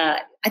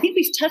I think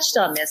we've touched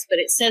on this, but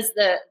it says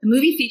the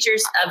movie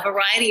features a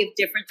variety of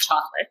different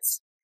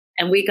chocolates.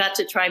 And we got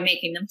to try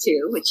making them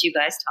too, which you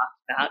guys talked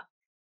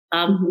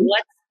about.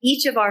 What's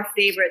each of our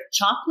favorite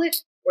chocolate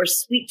or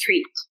sweet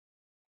treat?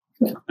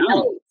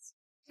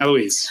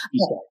 Eloise.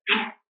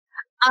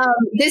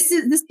 This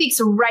speaks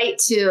right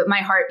to my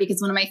heart,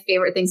 because one of my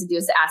favorite things to do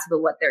is to ask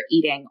people what they're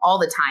eating all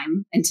the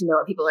time and to know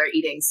what people are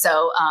eating.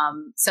 So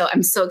I'm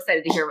so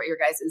excited to hear what your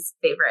guys'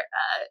 favorite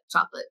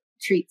chocolate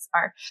treats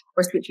are,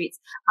 or sweet treats.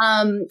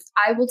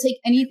 I will take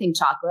anything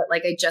chocolate.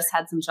 Like, I just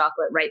had some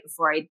chocolate right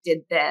before I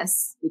did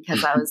this,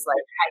 because I was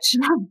like, I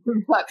should have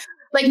some chocolate.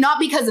 Like, not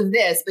because of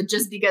this, but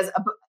just because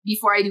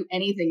before I do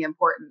anything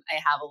important, I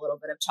have a little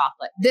bit of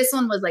chocolate. This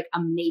one was like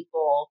a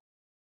maple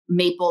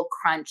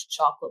crunch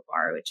chocolate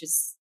bar, which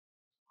is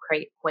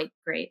quite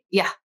great.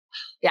 Yeah,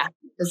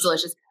 it's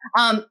delicious.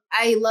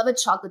 I love a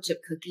chocolate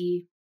chip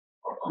cookie.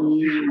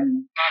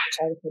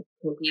 Chocolate chip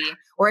cookie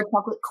or a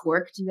chocolate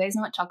cork. Do you guys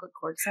know what chocolate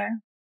corks are?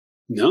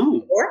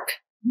 No. Cork?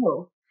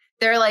 No.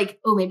 They're like,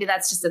 maybe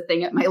that's just a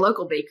thing at my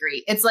local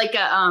bakery. It's like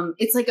a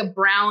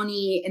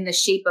brownie in the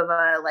shape of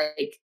a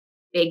like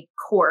big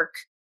cork,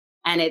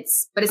 but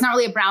it's not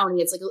really a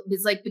brownie. It's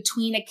like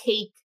between a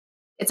cake.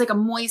 It's like a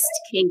moist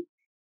cake.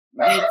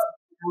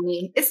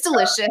 It's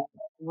delicious.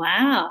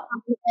 Wow.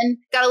 And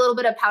got a little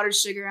bit of powdered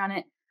sugar on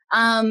it.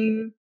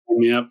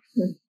 Yep.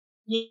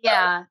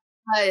 Yeah.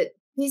 But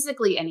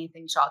basically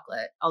anything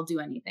chocolate. I'll do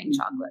anything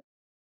chocolate.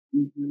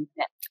 Mm-hmm.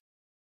 Yeah.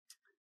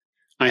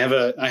 I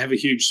have a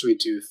huge sweet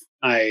tooth.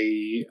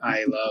 I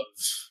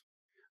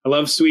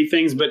love sweet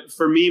things, but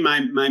for me,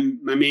 my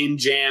main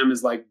jam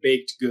is like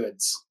baked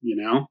goods,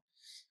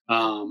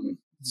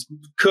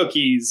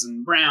 cookies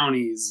and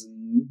brownies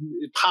and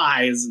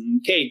pies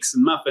and cakes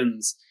and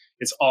muffins.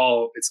 It's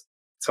all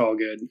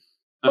good.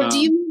 But do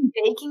you mean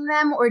baking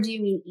them, or do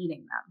you mean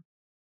eating them?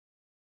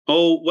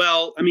 Oh,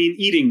 well, I mean,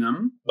 eating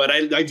them, but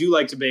I do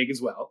like to bake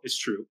as well. It's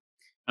true.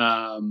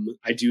 I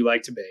do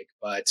like to bake,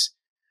 but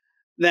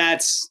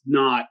that's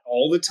not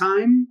all the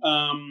time.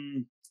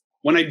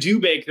 When I do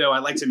bake, though, I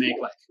like to make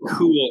like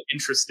cool,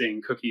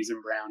 interesting cookies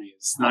and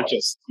brownies, not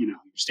just, your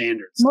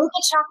standards. Make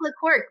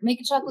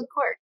a chocolate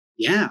cork.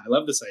 Yeah, I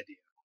love this idea.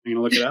 I'm going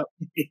to look it up.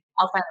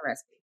 I'll find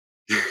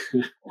the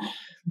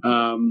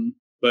recipe.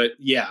 But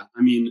yeah,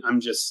 I mean, I'm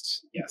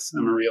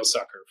a real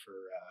sucker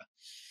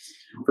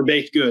for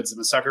baked goods. I'm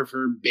a sucker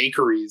for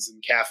bakeries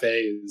and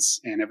cafes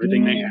and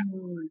everything they have.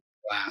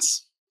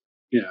 Glass.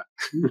 Yeah.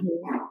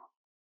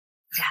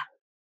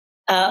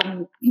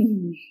 I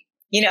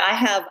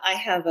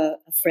have a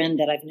friend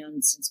that I've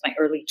known since my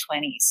early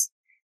 20s,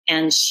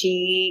 and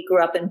she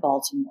grew up in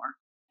Baltimore.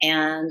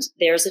 And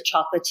there's a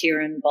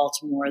chocolatier in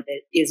Baltimore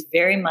that is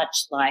very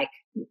much like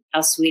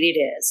How Sweet It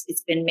Is.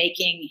 It's been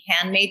making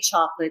handmade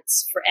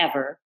chocolates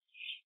forever.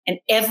 And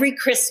every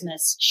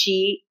Christmas,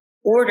 she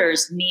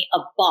orders me a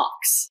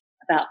box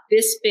about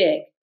this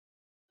big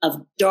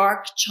of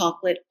dark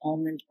chocolate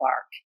almond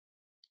bark.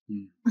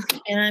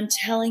 And I'm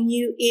telling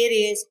you, it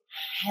is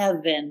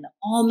heaven. The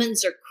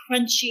almonds are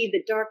crunchy.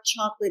 The dark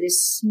chocolate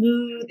is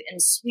smooth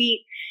and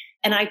sweet.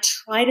 And I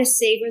try to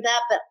savor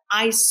that, but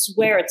I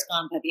swear it's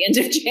gone by the end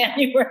of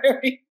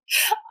January.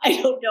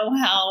 I don't know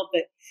how,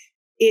 but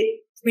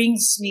it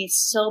brings me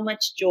so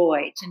much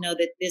joy to know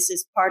that this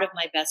is part of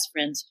my best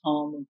friend's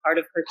home and part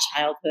of her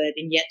childhood.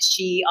 And yet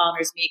she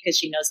honors me because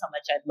she knows how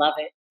much I love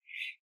it.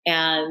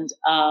 And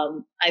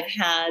I've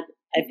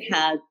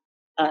had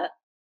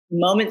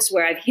moments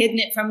where I've hidden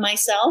it from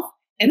myself,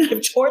 and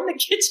I've torn the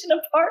kitchen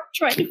apart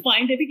trying to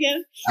find it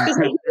again because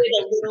I did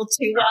it a little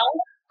too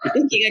well,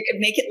 thinking I could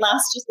make it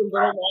last just a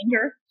little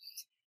longer.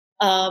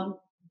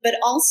 But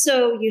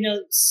also,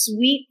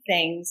 sweet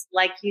things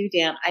like you,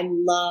 Dan.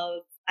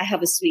 I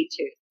have a sweet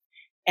tooth.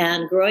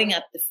 And growing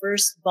up, the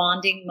first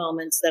bonding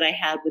moments that I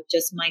had with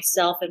just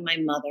myself and my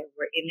mother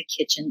were in the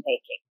kitchen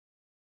baking.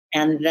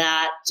 And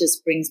that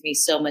just brings me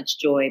so much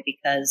joy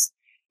because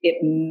it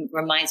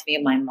reminds me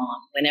of my mom.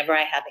 Whenever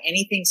I have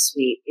anything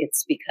sweet,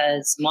 it's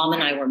because Mom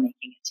and I were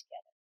making it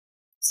together.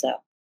 So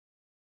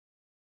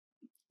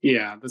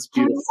Yeah, that's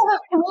Can beautiful.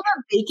 can we have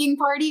a baking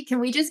party? Can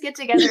we just get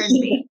together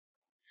and bake?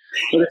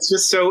 But it's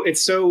just so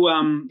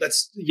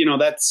that's,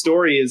 that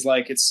story is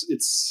like,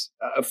 it's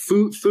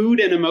food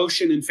and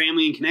emotion and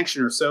family and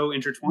connection are so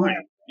intertwined.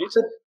 Right.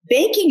 But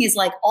baking is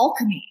like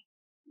alchemy,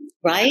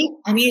 right?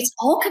 I mean, it's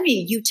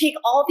alchemy. You take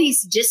all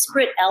these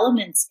disparate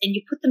elements and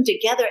you put them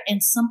together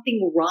and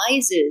something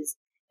rises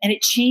and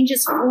it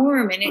changes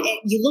form, and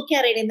you look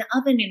at it in the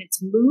oven and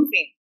it's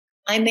moving.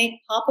 I make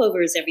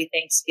popovers every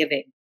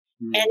Thanksgiving,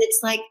 and it's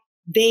like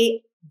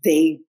they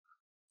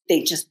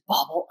just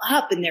bubble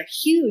up and they're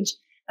huge.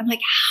 I'm like,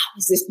 how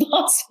is this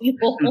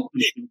possible?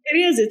 It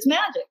is. It's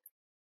magic.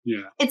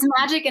 Yeah. It's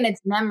magic and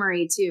it's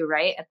memory too,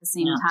 right? At the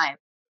same time.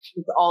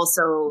 It's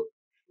also,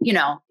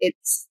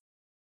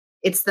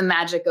 it's the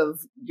magic of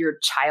your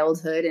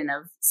childhood and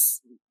of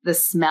the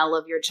smell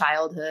of your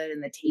childhood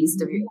and the taste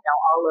of your,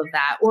 all of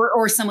that,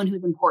 or someone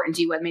who's important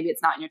to you. Maybe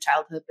it's not in your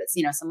childhood, but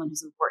someone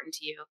who's important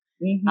to you.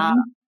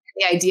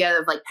 The idea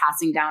of like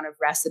passing down of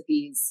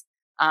recipes,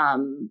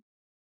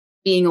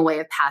 being a way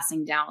of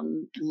passing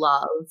down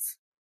love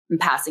and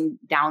passing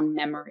down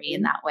memory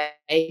in that way.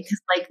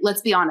 Because, like,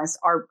 let's be honest,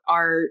 our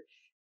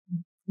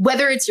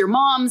whether it's your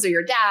mom's or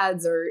your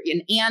dad's or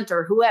an aunt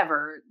or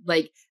whoever,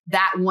 like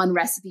that one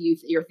recipe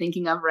you're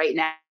thinking of right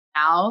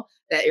now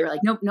that you're like,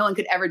 nope, no one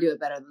could ever do it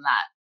better than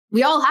that.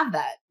 We all have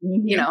that,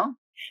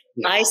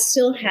 I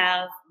still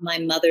have my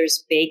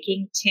mother's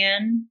baking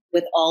tin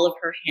with all of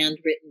her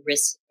handwritten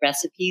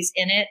recipes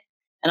in it.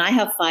 And I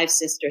have 5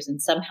 sisters,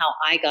 and somehow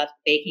I got the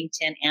baking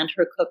tin and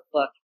her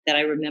cookbook that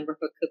I remember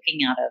her cooking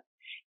out of.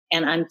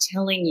 And I'm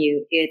telling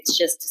you, it's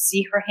just to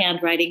see her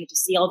handwriting, to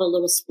see all the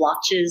little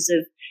splotches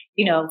of,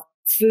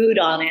 food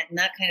on it and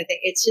that kind of thing.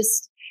 It's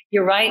just,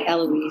 you're right,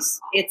 Eloise.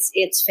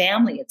 It's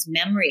family, it's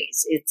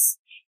memories,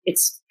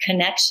 it's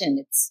connection.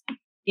 It's,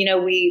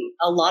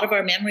 a lot of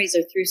our memories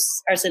are through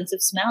our sense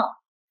of smell.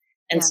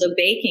 And so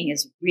baking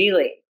is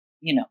really,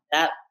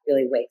 that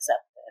really wakes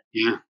up.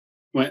 Yeah.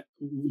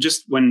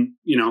 When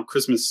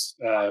Christmas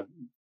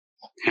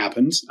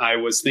happened, I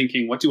was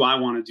thinking, what do I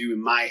want to do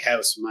in my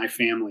house, my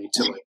family,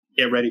 to like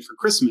get ready for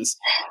Christmas?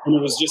 And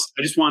I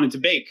just wanted to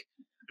bake.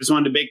 I just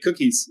wanted to bake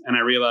cookies. And I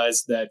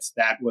realized that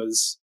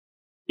was,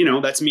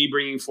 that's me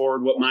bringing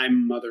forward what my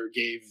mother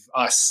gave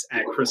us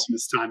at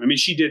Christmas time. I mean,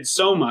 she did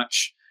so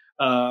much,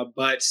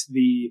 but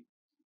the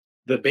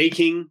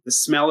baking, the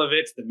smell of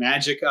it, the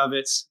magic of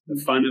it, the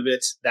fun of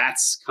it,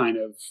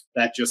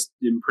 that just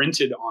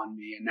imprinted on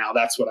me. And now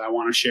that's what I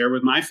want to share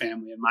with my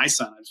family and my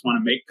son. I just want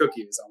to make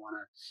cookies.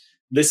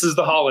 This is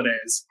the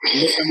holidays.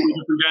 Look how many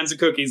different kinds of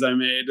cookies I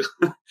made.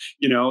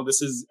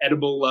 This is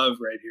edible love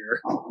right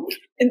here.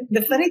 And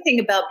the funny thing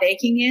about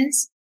baking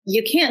is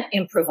you can't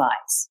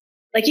improvise.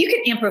 Like, you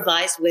can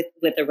improvise with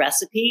a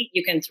recipe.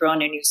 You can throw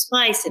in a new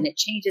spice and it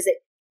changes it.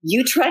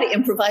 You try to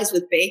improvise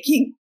with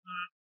baking.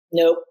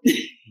 Nope.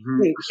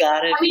 You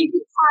got it. I mean,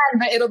 you can,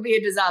 but it'll be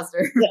a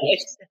disaster.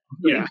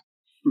 Yeah.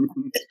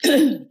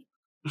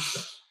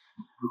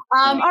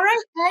 All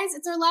right, guys,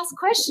 it's our last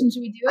question.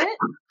 Should we do it?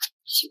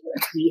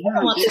 Yeah,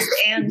 I want this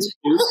to end.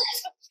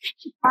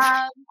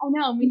 I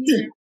know, me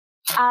neither.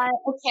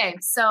 Okay,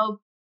 so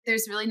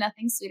there's really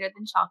nothing sweeter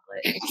than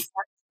chocolate, except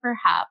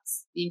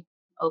perhaps being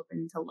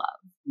open to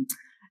love.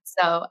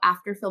 So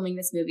after filming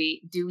this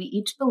movie, do we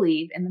each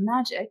believe in the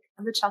magic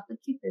of the chocolate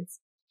cupids?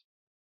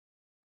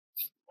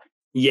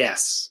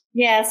 Yes.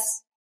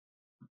 Yes.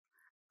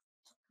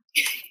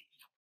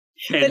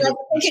 But I think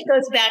it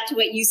goes back to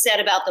what you said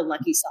about the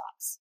lucky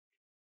socks.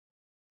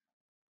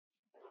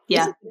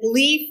 Yeah. Is it the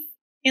belief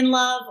in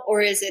love,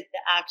 or is it the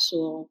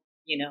actual,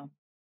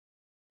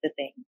 the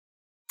thing?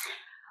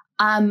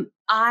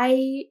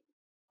 I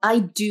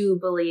do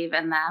believe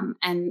in them,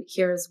 and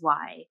here's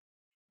why.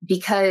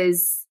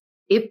 Because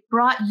it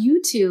brought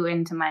you two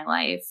into my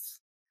life.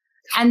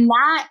 And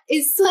that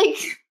is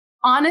like,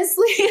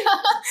 honestly,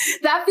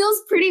 that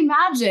feels pretty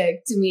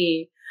magic to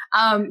me.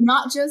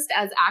 Not just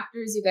as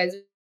actors, you guys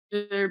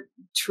are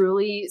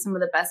truly some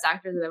of the best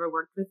actors I've ever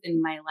worked with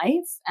in my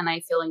life. And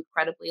I feel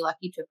incredibly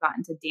lucky to have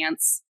gotten to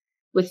dance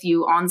with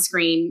you on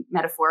screen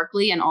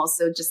metaphorically and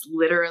also just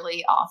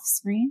literally off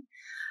screen.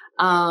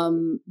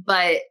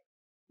 But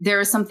there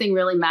was something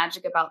really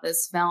magic about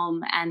this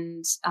film,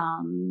 and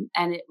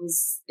it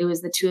was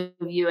the two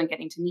of you and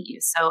getting to meet you.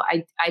 So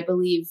I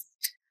believe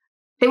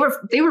they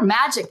were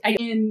magic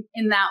in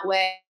that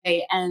way,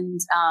 and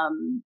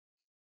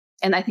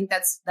I think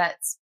that's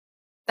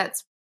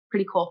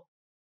pretty cool.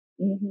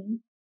 Mm-hmm.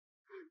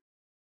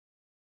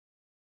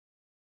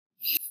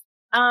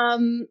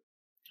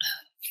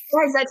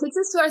 Guys, that takes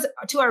us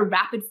to our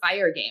rapid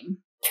fire game.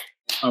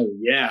 Oh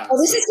yeah. Oh,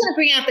 this is going to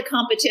bring out the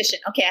competition.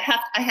 Okay,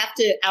 I have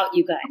to out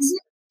you guys.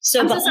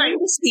 So behind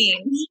the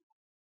scenes.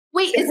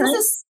 Wait, is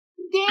this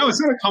a game? No,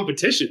 it's not a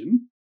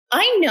competition.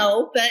 I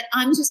know, but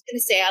I'm just going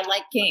to say I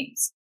like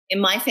games. In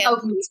my family,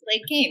 we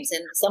played games,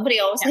 and somebody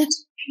always had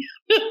to.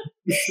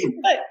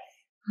 But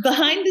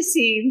behind the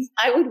scenes,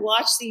 I would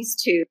watch these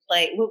two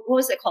play. What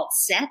was it called?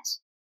 Set?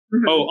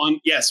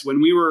 Yes,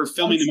 when we were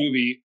filming the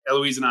movie,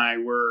 Eloise and I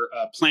were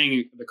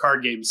playing the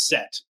card game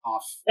Set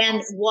off.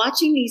 And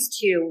watching these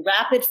two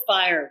rapid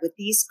fire with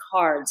these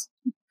cards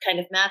kind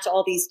of match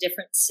all these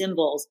different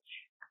symbols.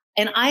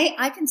 And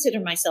I consider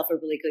myself a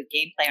really good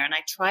game player. And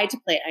I tried to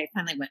play. I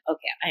finally went,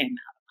 okay, I am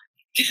out of my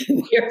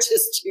league. They're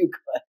just too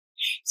good.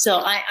 So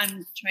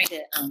I'm trying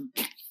to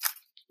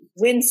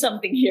win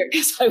something here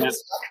because I was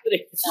not good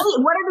at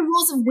that. What are the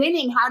rules of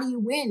winning? How do you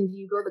win? Do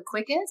you go the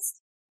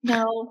quickest?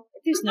 No,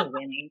 there's no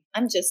winning.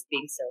 I'm just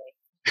being silly.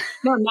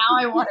 No, now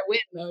I want to win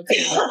though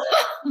too.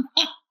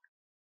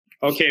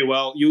 Okay,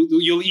 well,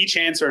 you'll each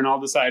answer and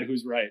I'll decide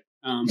who's right.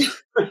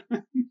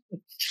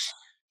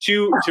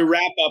 To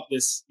wrap up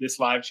this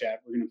live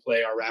chat, we're going to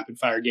play our rapid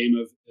fire game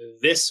of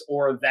This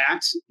or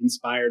That,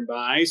 inspired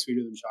by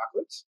Sweeter Than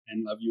Chocolate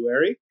and Love You,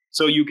 Ari.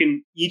 So you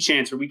can each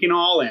answer. We can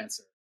all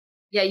answer.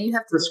 Yeah, you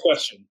have to. First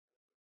question: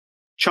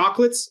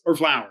 chocolates or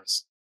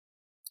flowers?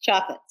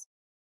 Chocolates.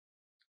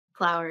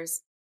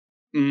 Flowers.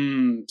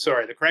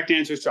 Sorry, the correct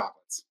answer is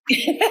chocolates.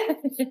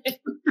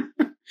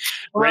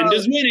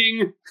 Brenda's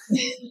winning.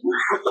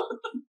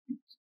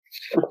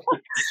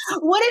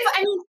 What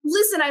if,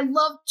 listen, I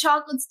love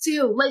chocolates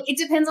too. Like, it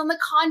depends on the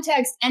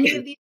context. Any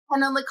of these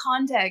depend on the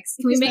context.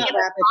 Can we make it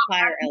rapid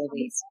fire,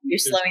 Eloise? You're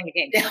slowing the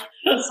game down.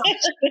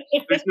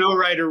 There's no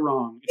right or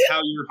wrong. It's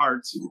how your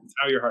heart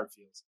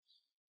feels.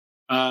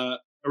 Are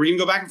we going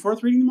to go back and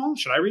forth reading them all?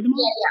 Should I read them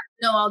all?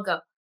 Yeah. No,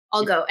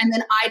 I'll go. And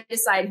then I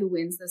decide who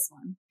wins this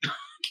one.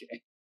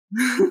 Okay.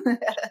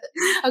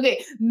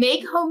 Okay.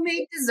 Make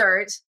homemade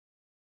dessert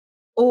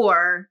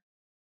or...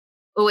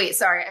 Oh, wait,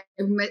 sorry. I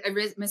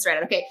misread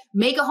it. Okay.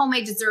 Make a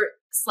homemade dessert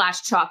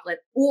 / chocolate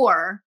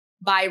or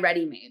buy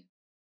ready-made.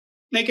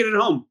 Make it at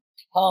home.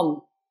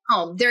 Home.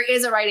 There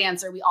is a right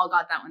answer. We all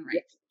got that one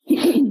right.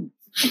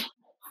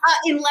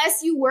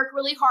 Unless you work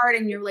really hard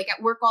and you're like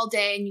at work all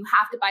day and you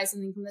have to buy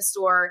something from the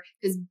store,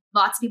 because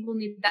lots of people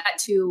need that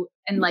too.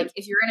 And like,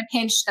 if you're in a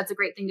pinch, that's a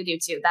great thing to do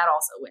too. That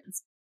also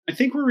wins. I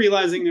think we're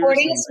realizing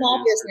supporting a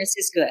small business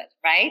is good,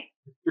 right?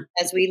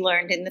 As we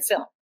learned in the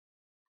film.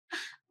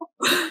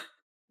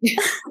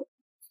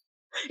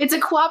 It's a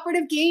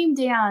cooperative game,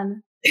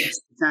 Dan.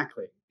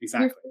 Exactly.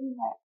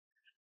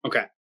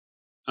 Okay.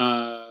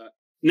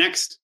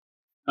 Next,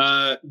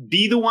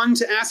 be the one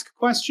to ask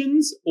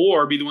questions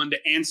or be the one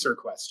to answer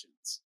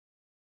questions.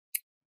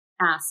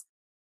 Ask.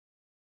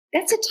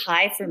 That's a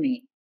tie for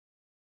me.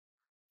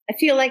 I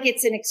feel like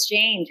it's an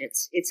exchange.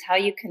 It's how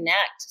you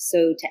connect.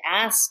 So to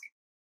ask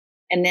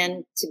and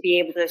then to be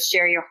able to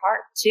share your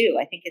heart too.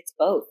 I think it's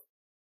both.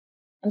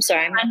 I'm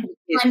sorry, I'm not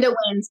Brenda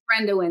wins.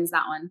 Brenda wins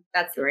that one.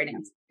 That's the right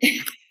answer.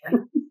 Yeah.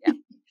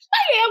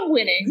 I am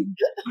winning.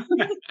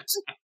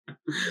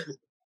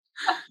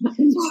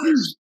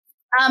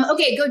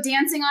 Okay, go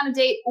dancing on a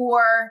date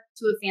or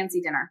to a fancy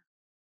dinner.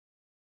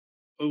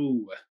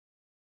 Oh,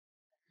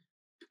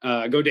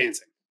 go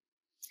dancing.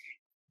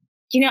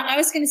 You know, I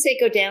was going to say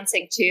go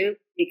dancing too,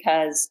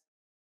 because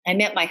I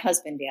met my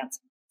husband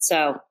dancing.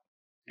 So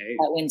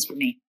that wins for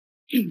me.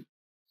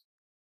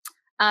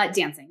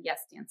 Dancing.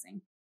 Yes,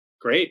 dancing.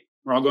 Great.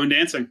 We're all going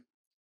dancing.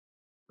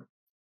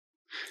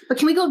 But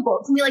can we go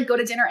both? Can we like go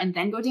to dinner and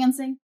then go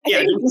dancing?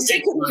 Yeah, go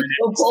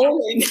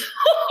bowling.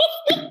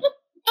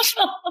 That's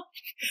not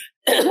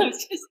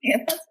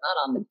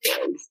on the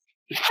quiz.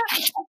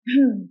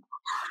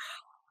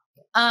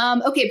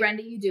 Okay,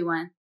 Brenda, you do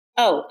one.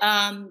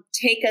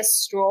 Take a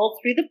stroll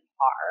through the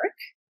park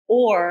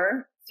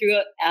or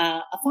through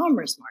a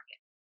farmer's market.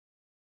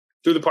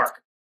 Through the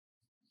park.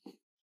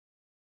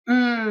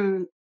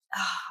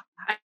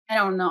 I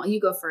don't know. You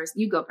go first.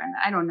 You go, Brenda.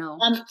 I don't know.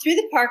 Through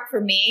the park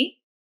for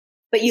me,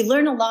 but you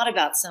learn a lot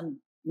about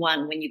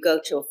someone when you go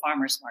to a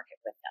farmer's market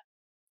with them.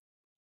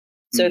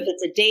 So if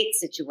it's a date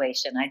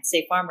situation, I'd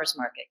say farmer's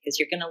market, because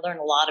you're going to learn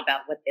a lot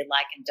about what they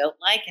like and don't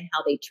like and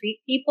how they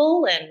treat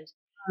people and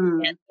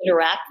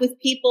interact with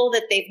people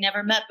that they've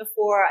never met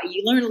before.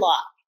 You learn a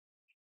lot.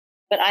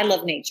 But I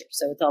love nature,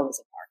 so it's always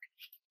a park.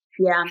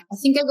 Yeah, I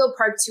think I go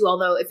park too,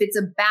 although if it's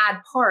a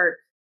bad park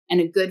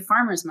and a good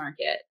farmer's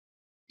market.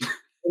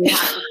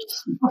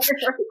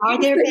 Are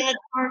there bad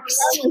parks?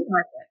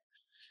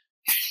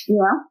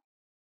 Yeah.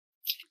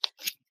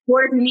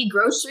 Or if you need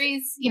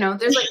groceries,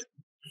 there's like.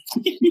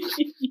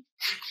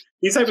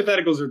 These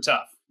hypotheticals are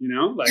tough,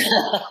 like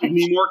you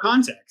need more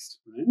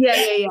context. Right?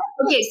 Yeah.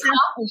 Okay,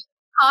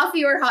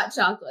 coffee or hot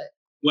chocolate?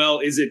 Well,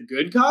 is it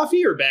good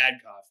coffee or bad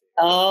coffee?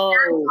 Oh.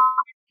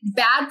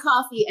 Bad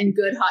coffee and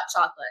good hot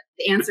chocolate.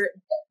 The answer,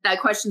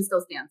 that question still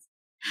stands.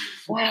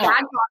 Wow.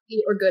 Bad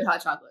coffee or good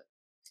hot chocolate?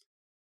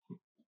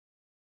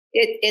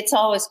 It's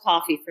always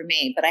coffee for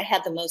me, but I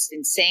had the most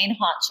insane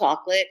hot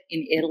chocolate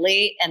in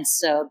Italy. And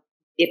so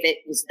if it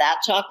was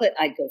that chocolate,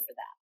 I'd go for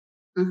that.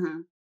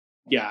 Mm-hmm.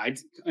 Yeah, I'd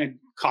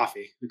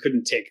coffee. I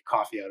couldn't take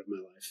coffee out of my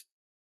life.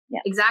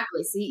 Yeah,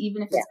 exactly. See,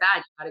 even if it's bad,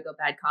 you got to go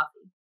bad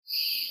coffee.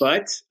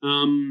 But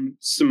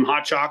some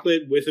hot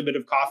chocolate with a bit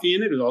of coffee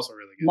in it is also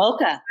really good.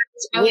 Mocha.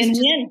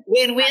 Win-win.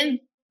 Win-win.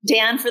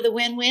 Dan for the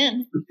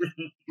win-win.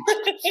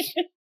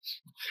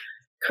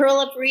 Curl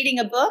up reading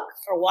a book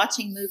or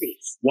watching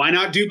movies? Why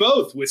not do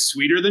both with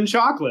Sweeter Than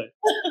Chocolate?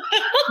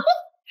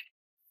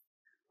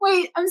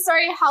 Wait, I'm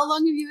sorry. How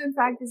long have you been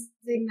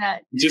practicing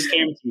that? Just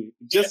came to me.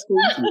 Just came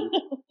to me.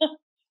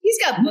 He's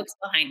got books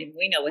behind him.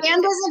 We know what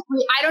Dan doesn't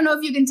read. I don't know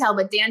if you can tell,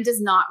 but Dan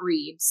does not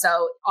read.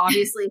 So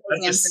obviously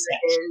his answer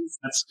is...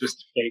 That's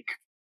just fake.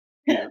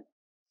 Yeah.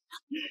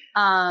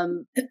 I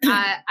would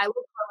call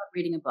it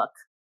reading a book.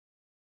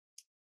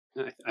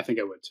 I think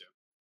I would too.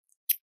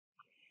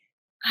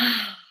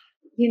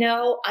 You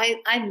know,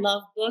 I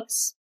love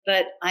books,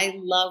 but I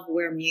love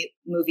where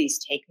movies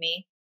take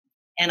me,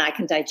 and I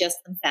can digest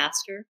them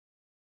faster.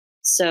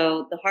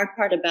 So the hard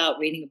part about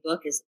reading a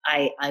book is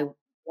I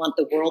want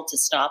the world to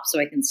stop so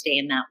I can stay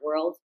in that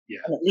world. Yeah.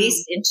 And at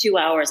least in 2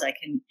 hours, I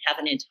can have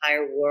an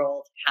entire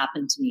world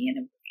happen to me in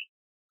a movie.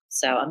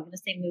 So I'm going to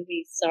say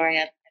movies. Sorry,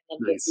 I love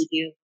what you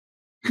do.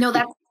 No,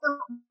 that's the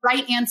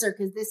right answer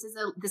because this is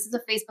a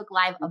Facebook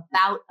Live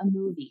about a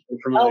movie.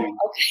 Oh,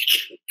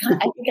 okay. God,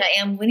 I think I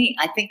am winning.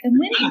 I think I'm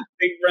winning. I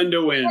think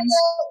Brenda wins.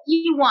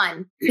 You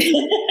won.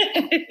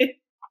 You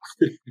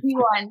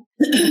won.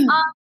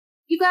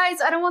 You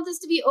guys, I don't want this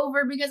to be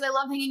over because I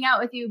love hanging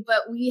out with you,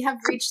 but we have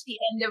reached the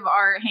end of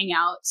our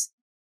hangout.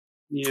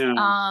 Yeah.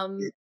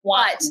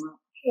 But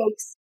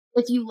folks,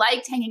 if you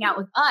liked hanging out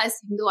with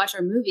us, you can go watch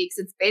our movie because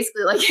it's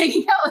basically like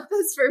hanging out with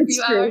us for a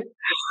few hours.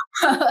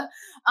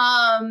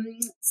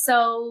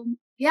 So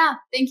yeah,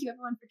 thank you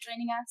everyone for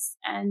joining us,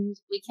 and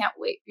we can't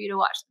wait for you to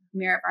watch the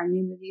premiere of our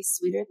new movie,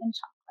 Sweeter Than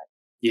Chocolate.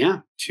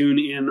 Yeah, tune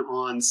in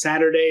on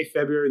Saturday,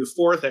 February the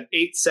 4th at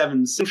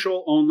 8/7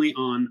 Central, only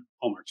on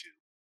Hallmark Channel.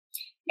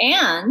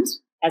 And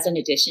as an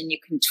addition, you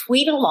can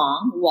tweet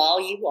along while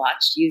you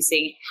watch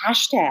using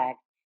hashtag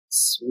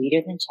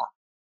Sweeter Than Chocolate.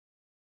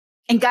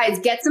 And guys,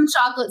 get some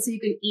chocolate so you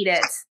can eat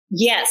it.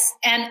 Yes,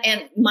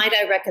 and might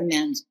I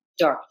recommend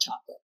dark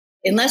chocolate?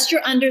 Unless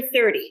you're under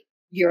 30,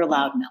 you're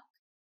allowed milk.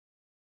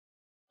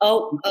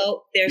 Oh,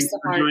 there's the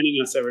heart. Thanks for joining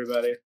us,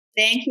 everybody.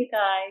 Thank you,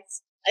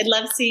 guys. I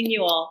love seeing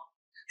you all.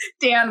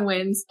 Dan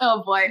wins.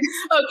 Oh boy.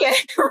 Okay.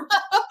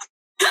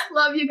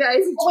 Love you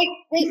guys. Oh,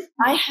 wait.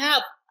 I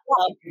have.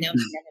 No,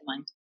 never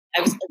mind.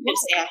 I was going to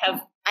say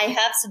I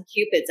have some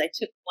Cupids. I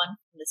took one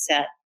from the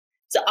set,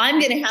 so I'm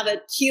going to have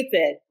a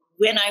Cupid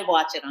when I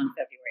watch it on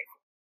February.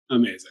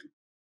 Amazing.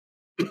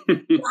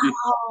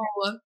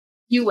 Wow.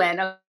 You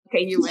win.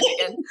 Okay, you win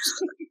again.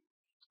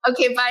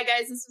 Okay, bye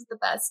guys. This was the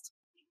best.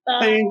 Bye.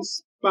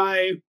 Thanks.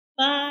 Bye.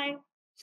 Bye.